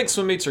meets, I think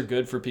swim meets are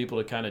good for people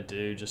to kind of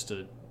do just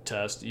to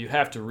test. You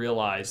have to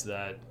realize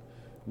that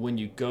when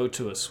you go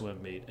to a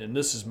swim meet, and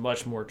this is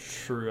much more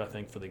true, I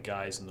think, for the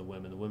guys and the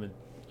women. The women,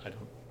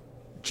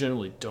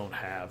 generally don't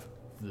have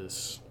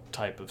this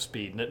type of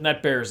speed, and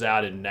that bears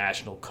out in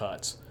national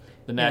cuts.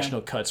 The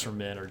national cuts for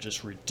men are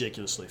just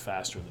ridiculously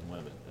faster than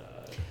women.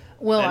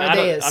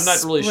 I'm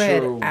not really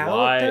sure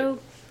why. Though?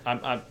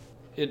 I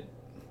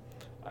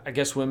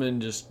guess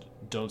women just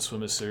don't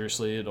swim as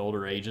seriously at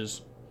older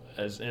ages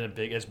as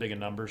big in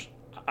numbers.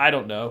 I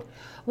don't know.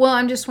 Well,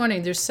 I'm just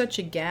wondering. There's such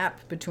a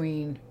gap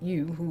between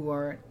you,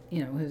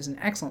 who's an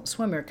excellent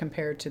swimmer,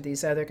 compared to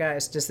these other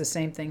guys. Does the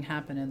same thing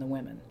happen in the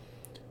women?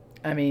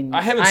 I mean,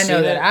 I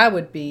know that I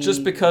would be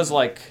just because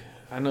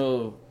I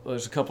know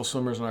there's a couple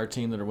swimmers on our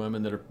team that are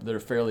women that are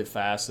fairly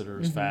fast, that are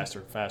as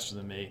faster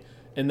than me,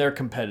 and they're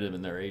competitive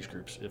in their age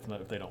groups. If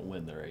they don't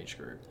win their age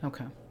group,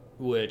 okay.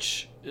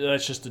 Which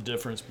that's just the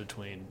difference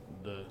between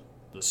the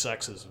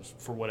sexes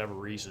for whatever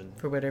reason.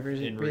 For whatever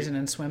reason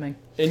in swimming,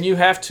 and you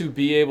have to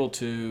be able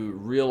to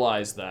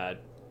realize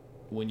that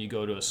when you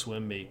go to a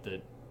swim meet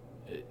that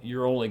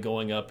you're only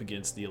going up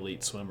against the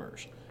elite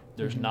swimmers.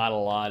 There's not a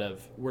lot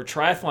of where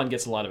triathlon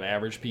gets a lot of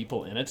average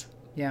people in it.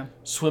 Yeah.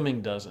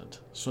 Swimming doesn't.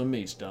 Swim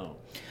meets don't.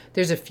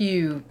 There's a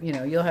few,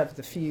 you'll have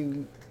the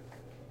few.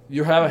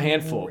 You have a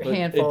handful. But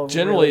it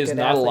generally really is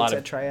not a lot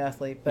of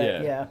triathlete, but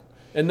yeah.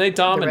 And they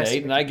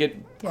dominate, and I get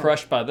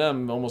crushed by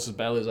them almost as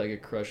badly as I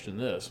get crushed in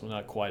this. Well,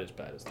 not quite as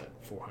bad as that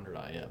 400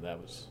 IM. That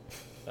was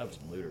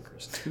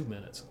ludicrous. 2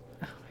 minutes.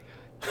 Oh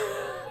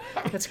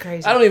my god. That's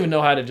crazy. I don't even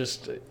know how to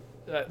just.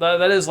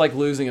 That is like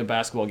losing a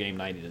basketball game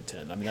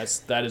 90-10. I mean,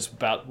 that is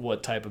about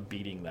what type of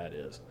beating that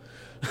is.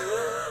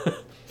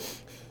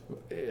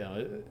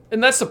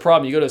 And that's the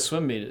problem. You go to a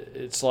swim meet,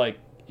 it's like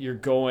you're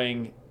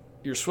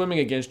swimming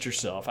against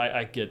yourself.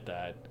 I get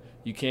that.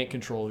 You can't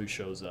control who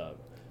shows up.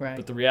 Right.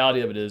 But the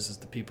reality of it is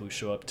the people who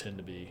show up tend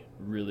to be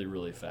really,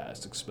 really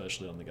fast,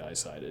 especially on the guy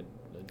side.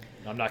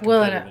 I'm not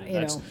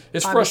competitive.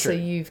 It's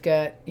frustrating.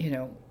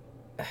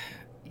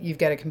 You've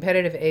got a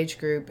competitive age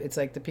group. It's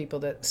like the people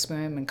that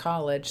swim in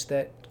college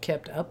that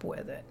kept up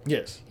with it.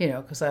 Yes.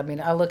 Because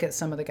I look at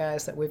some of the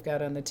guys that we've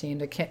got on the team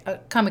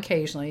that come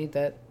occasionally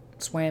that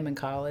swam in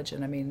college,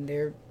 and I mean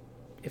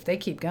if they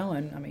keep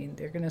going, I mean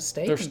they're going to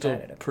stay competitive.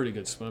 They're still pretty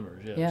good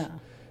swimmers. Yes. Yeah.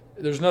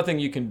 There's nothing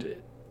you can do.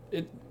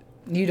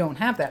 You don't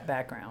have that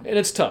background. And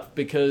it's tough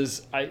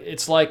because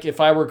it's like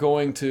if I were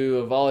going to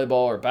a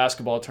volleyball or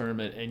basketball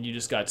tournament and you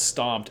just got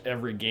stomped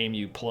every game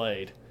you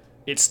played,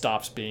 it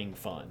stops being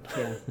fun.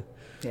 Yeah.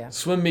 Yeah.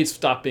 Swim meets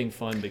stop being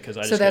fun because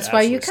I just So that's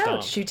why you coach.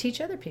 Stomped. You teach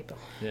other people.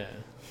 Yeah.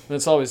 And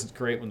it's always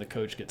great when the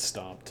coach gets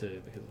stomped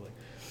too, because well,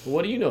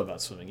 what do you know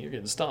about swimming? You're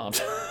getting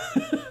stomped.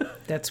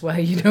 That's why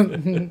you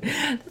don't.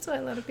 That's why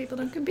a lot of people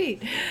don't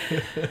compete.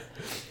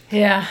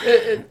 Yeah.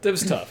 It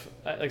was tough.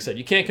 Like I said,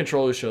 you can't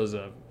control who shows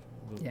up.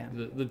 Yeah.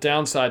 The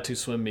downside to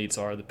swim meets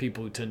are the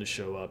people who tend to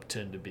show up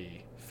tend to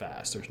be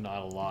fast. There's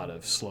not a lot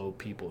of slow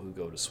people who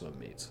go to swim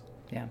meets.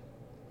 Yeah.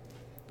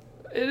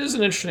 It is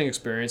an interesting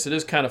experience. It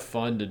is kind of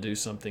fun to do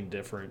something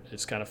different.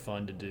 It's kind of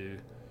fun to do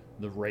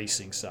the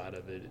racing side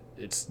of it.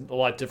 It's a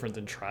lot different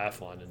than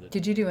triathlon.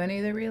 Did you do any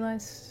of the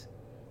relays?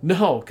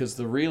 No, because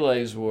the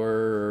relays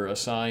were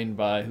assigned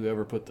by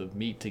whoever put the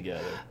meet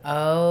together.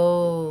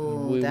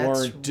 Oh, we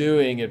weren't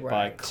doing it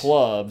by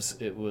clubs.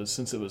 It was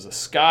since it was a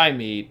Sky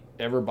meet.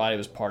 Everybody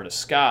was part of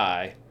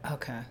Sky.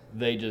 Okay.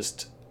 They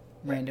just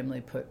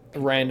randomly put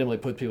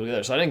people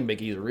together. So I didn't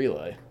make either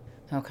relay.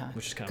 Okay.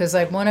 Which is kind of because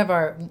like one of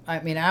our, I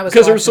was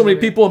because there were so many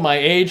people in my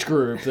age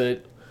group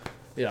that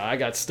I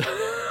got stuck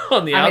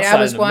on the outside. I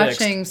was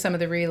watching some of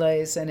the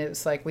relays, and it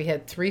was like we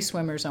had 3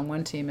 swimmers on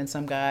one team, and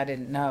some guy I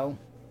didn't know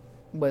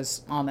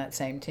was on that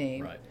same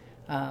team. Right.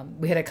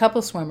 We had a couple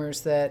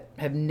swimmers that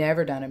have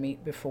never done a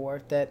meet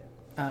before that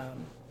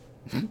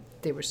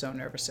they were so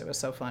nervous. It was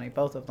so funny.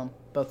 Both of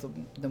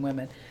the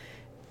women.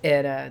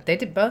 They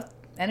did both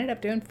ended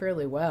up doing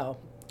fairly well.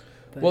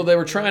 But, well, they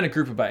were trying to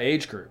group it by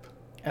age group.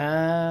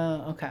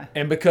 Okay.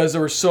 And because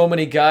there were so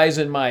many guys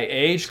in my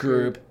age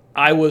group,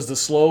 I was the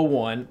slow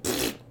one.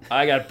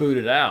 I got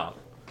booted out.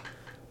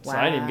 So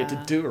I didn't even get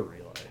to do a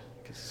relay.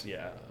 Because,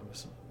 I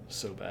was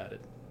so bad at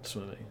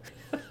swimming.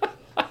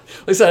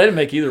 At least I didn't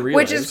make either relay.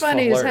 Which is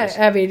funny as heck.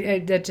 I mean,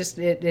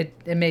 it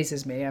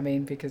amazes me. I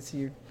mean, because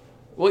you...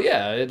 Well,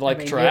 yeah,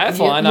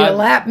 triathlon. You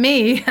lap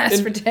me, that's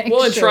for dang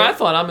Well, in sure.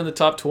 triathlon, I'm in the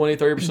top 20,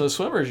 30% of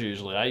swimmers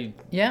usually.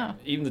 Yeah.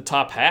 Even the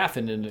top half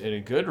in a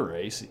good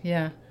race.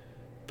 Yeah.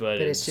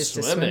 But it's just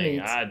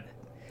swimming,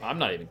 I'm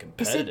not even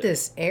competitive. Is it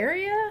this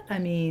area? I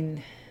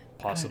mean...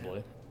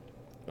 Possibly.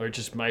 Or it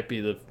just might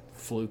be the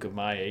fluke of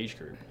my age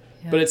group.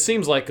 Yeah. But it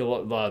seems like a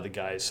lot of the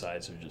guys'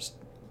 sides are just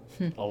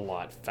a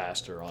lot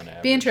faster on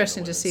average. Be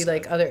interesting to see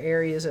like other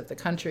areas of the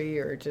country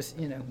or just,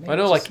 maybe I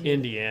know like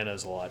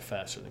Indiana's a lot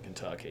faster than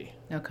Kentucky.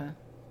 Okay.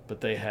 But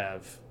they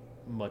have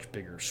much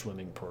bigger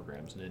swimming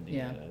programs in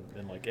Indiana. Yeah.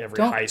 And like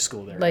every high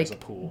school there has a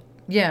pool.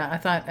 Yeah, I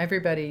thought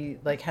everybody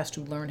like has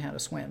to learn how to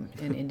swim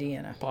in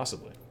Indiana.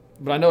 Possibly.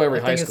 But I know every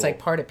high school. I think it's like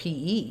part of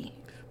PE.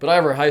 But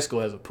every high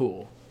school has a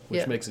pool,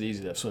 which makes it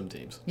easy to have swim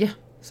teams. Yeah.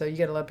 So you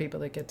get a lot of people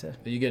that get to...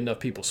 You get enough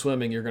people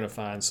swimming, you're going to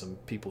find some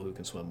people who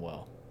can swim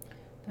well.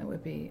 That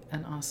would be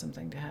an awesome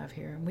thing to have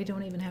here. We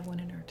don't even have one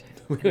in our town.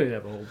 We don't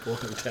have a whole pool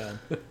in town.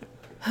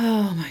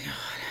 Oh, my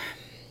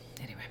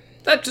God. Anyway.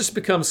 That just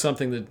becomes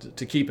something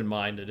to keep in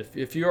mind. That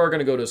if you are going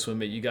to go to a swim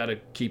meet, you got to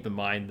keep in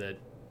mind that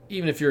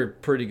even if you're a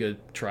pretty good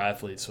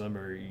triathlete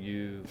swimmer,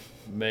 you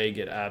may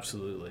get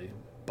absolutely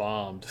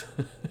bombed.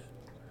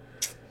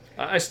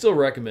 I still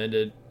recommend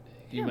it.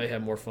 You may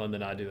have more fun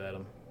than I do at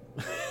them.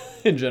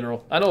 In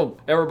general, I know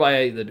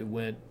everybody that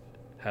went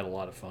had a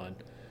lot of fun.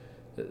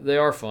 They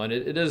are fun.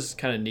 It is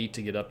kind of neat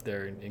to get up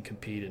there and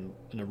compete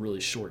in a really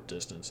short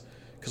distance.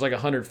 Because like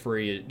 100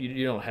 free,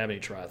 you don't have any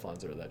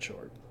triathlons that are that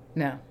short.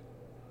 No.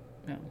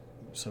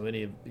 So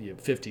any of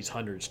 50s,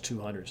 100s,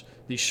 200s,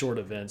 these short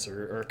events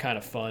are kind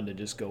of fun to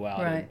just go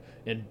out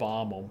and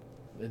bomb them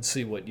and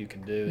see what you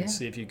can do and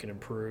see if you can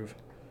improve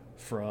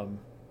from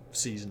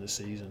season to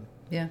season.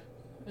 Yeah.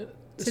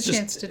 It's a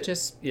chance to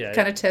just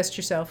kind of test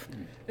yourself.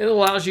 It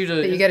allows you to...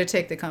 But you got to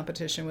take the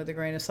competition with a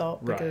grain of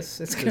salt because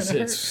it's going to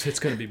hurt. It's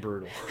going to be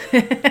brutal.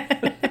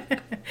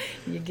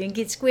 You're going to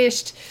get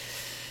squished.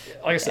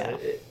 Like I said,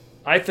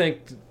 I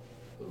think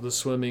the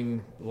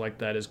swimming like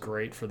that is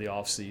great for the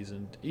off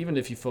season. Even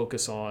if you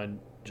focus on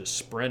just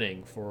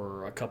sprinting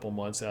for a couple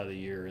months out of the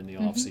year in the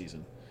off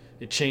season,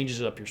 it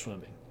changes up your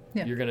swimming.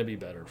 Yeah. You're going to be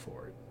better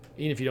for it.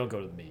 Even if you don't go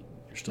to the meet,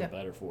 you're still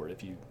better for it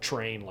if you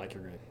train like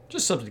you're going to.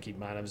 Just something to keep in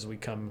mind as we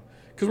come,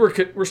 because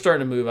we're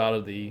starting to move out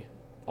of the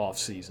off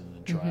season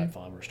and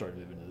triathlon. We're starting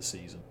to move into the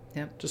season.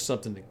 Yep. Just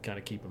something to kind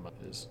of keep in mind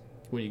is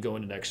when you go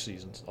into next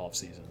season's off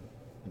season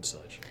and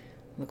such.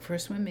 Look for a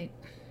swim meet.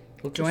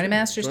 Join a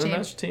Masters team. Join a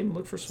Masters team.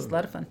 Look for swim. It's a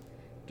lot of fun.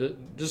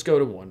 Just go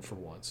to one for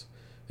once.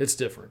 It's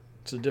different.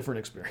 It's a different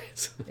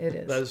experience. It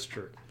is. That is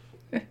true.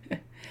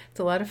 It's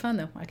a lot of fun,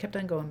 though. I kept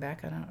on going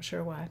back. I'm not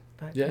sure why.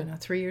 But,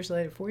 3 years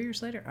later, 4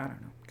 years later, I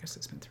don't know. I guess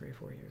it's been 3 or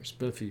 4 years. It's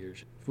been a few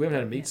years. We haven't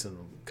had a meet in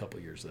a couple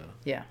of years, though.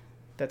 Yeah,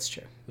 that's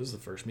true. This is the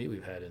first meet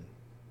we've had in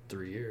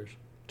 3 years.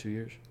 2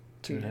 years?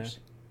 2 and a half?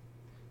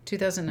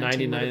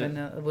 2019 would have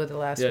been with the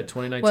last one. Yeah,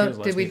 2019 was the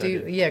last did we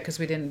meet do? Yeah, because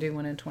we didn't do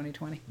one in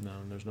 2020. No,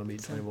 there's no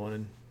meet in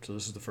 21. So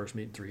this is the first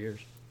meet in 3 years.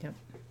 Yep.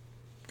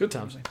 Good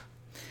times. Anyway.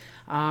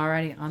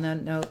 Alrighty, on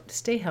that note,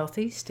 stay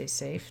healthy, stay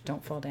safe,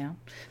 don't fall down.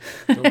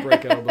 Don't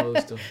break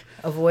elbows.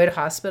 Avoid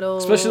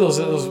hospitals. Especially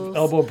those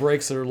elbow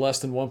breaks that are less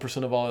than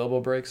 1% of all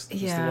elbow breaks.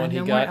 Yeah, the one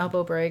no more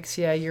elbow breaks.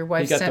 Yeah, your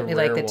wife sent me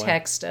like a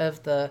text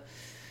of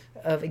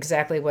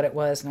exactly what it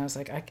was, and I was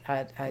like,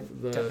 I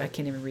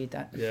can't even read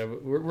that. Yeah,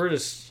 we're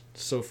just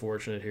so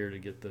fortunate here to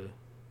get the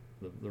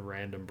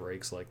random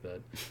breaks like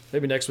that.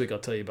 Maybe next week I'll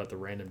tell you about the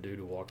random dude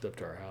who walked up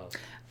to our house.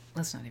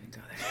 Let's not even go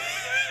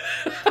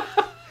there.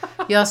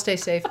 Y'all stay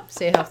safe,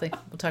 stay healthy.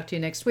 We'll talk to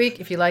you next week.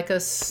 If you like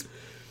us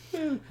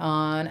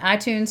on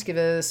iTunes, give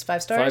us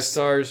 5 stars. 5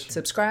 stars.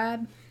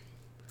 Subscribe.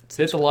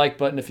 Hit the like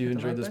button if you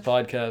enjoyed this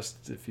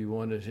podcast. If you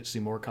want to see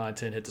more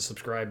content, hit the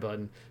subscribe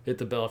button. Hit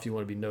the bell if you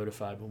want to be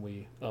notified when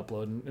we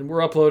upload. And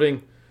we're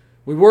uploading.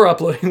 We were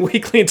uploading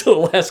weekly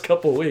until the last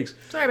couple of weeks.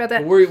 Sorry about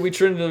that. We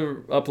try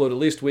to upload at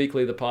least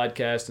weekly the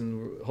podcast,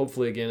 and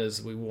hopefully again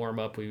as we warm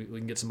up, we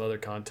can get some other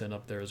content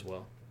up there as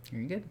well.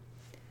 Very good.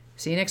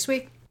 See you next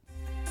week.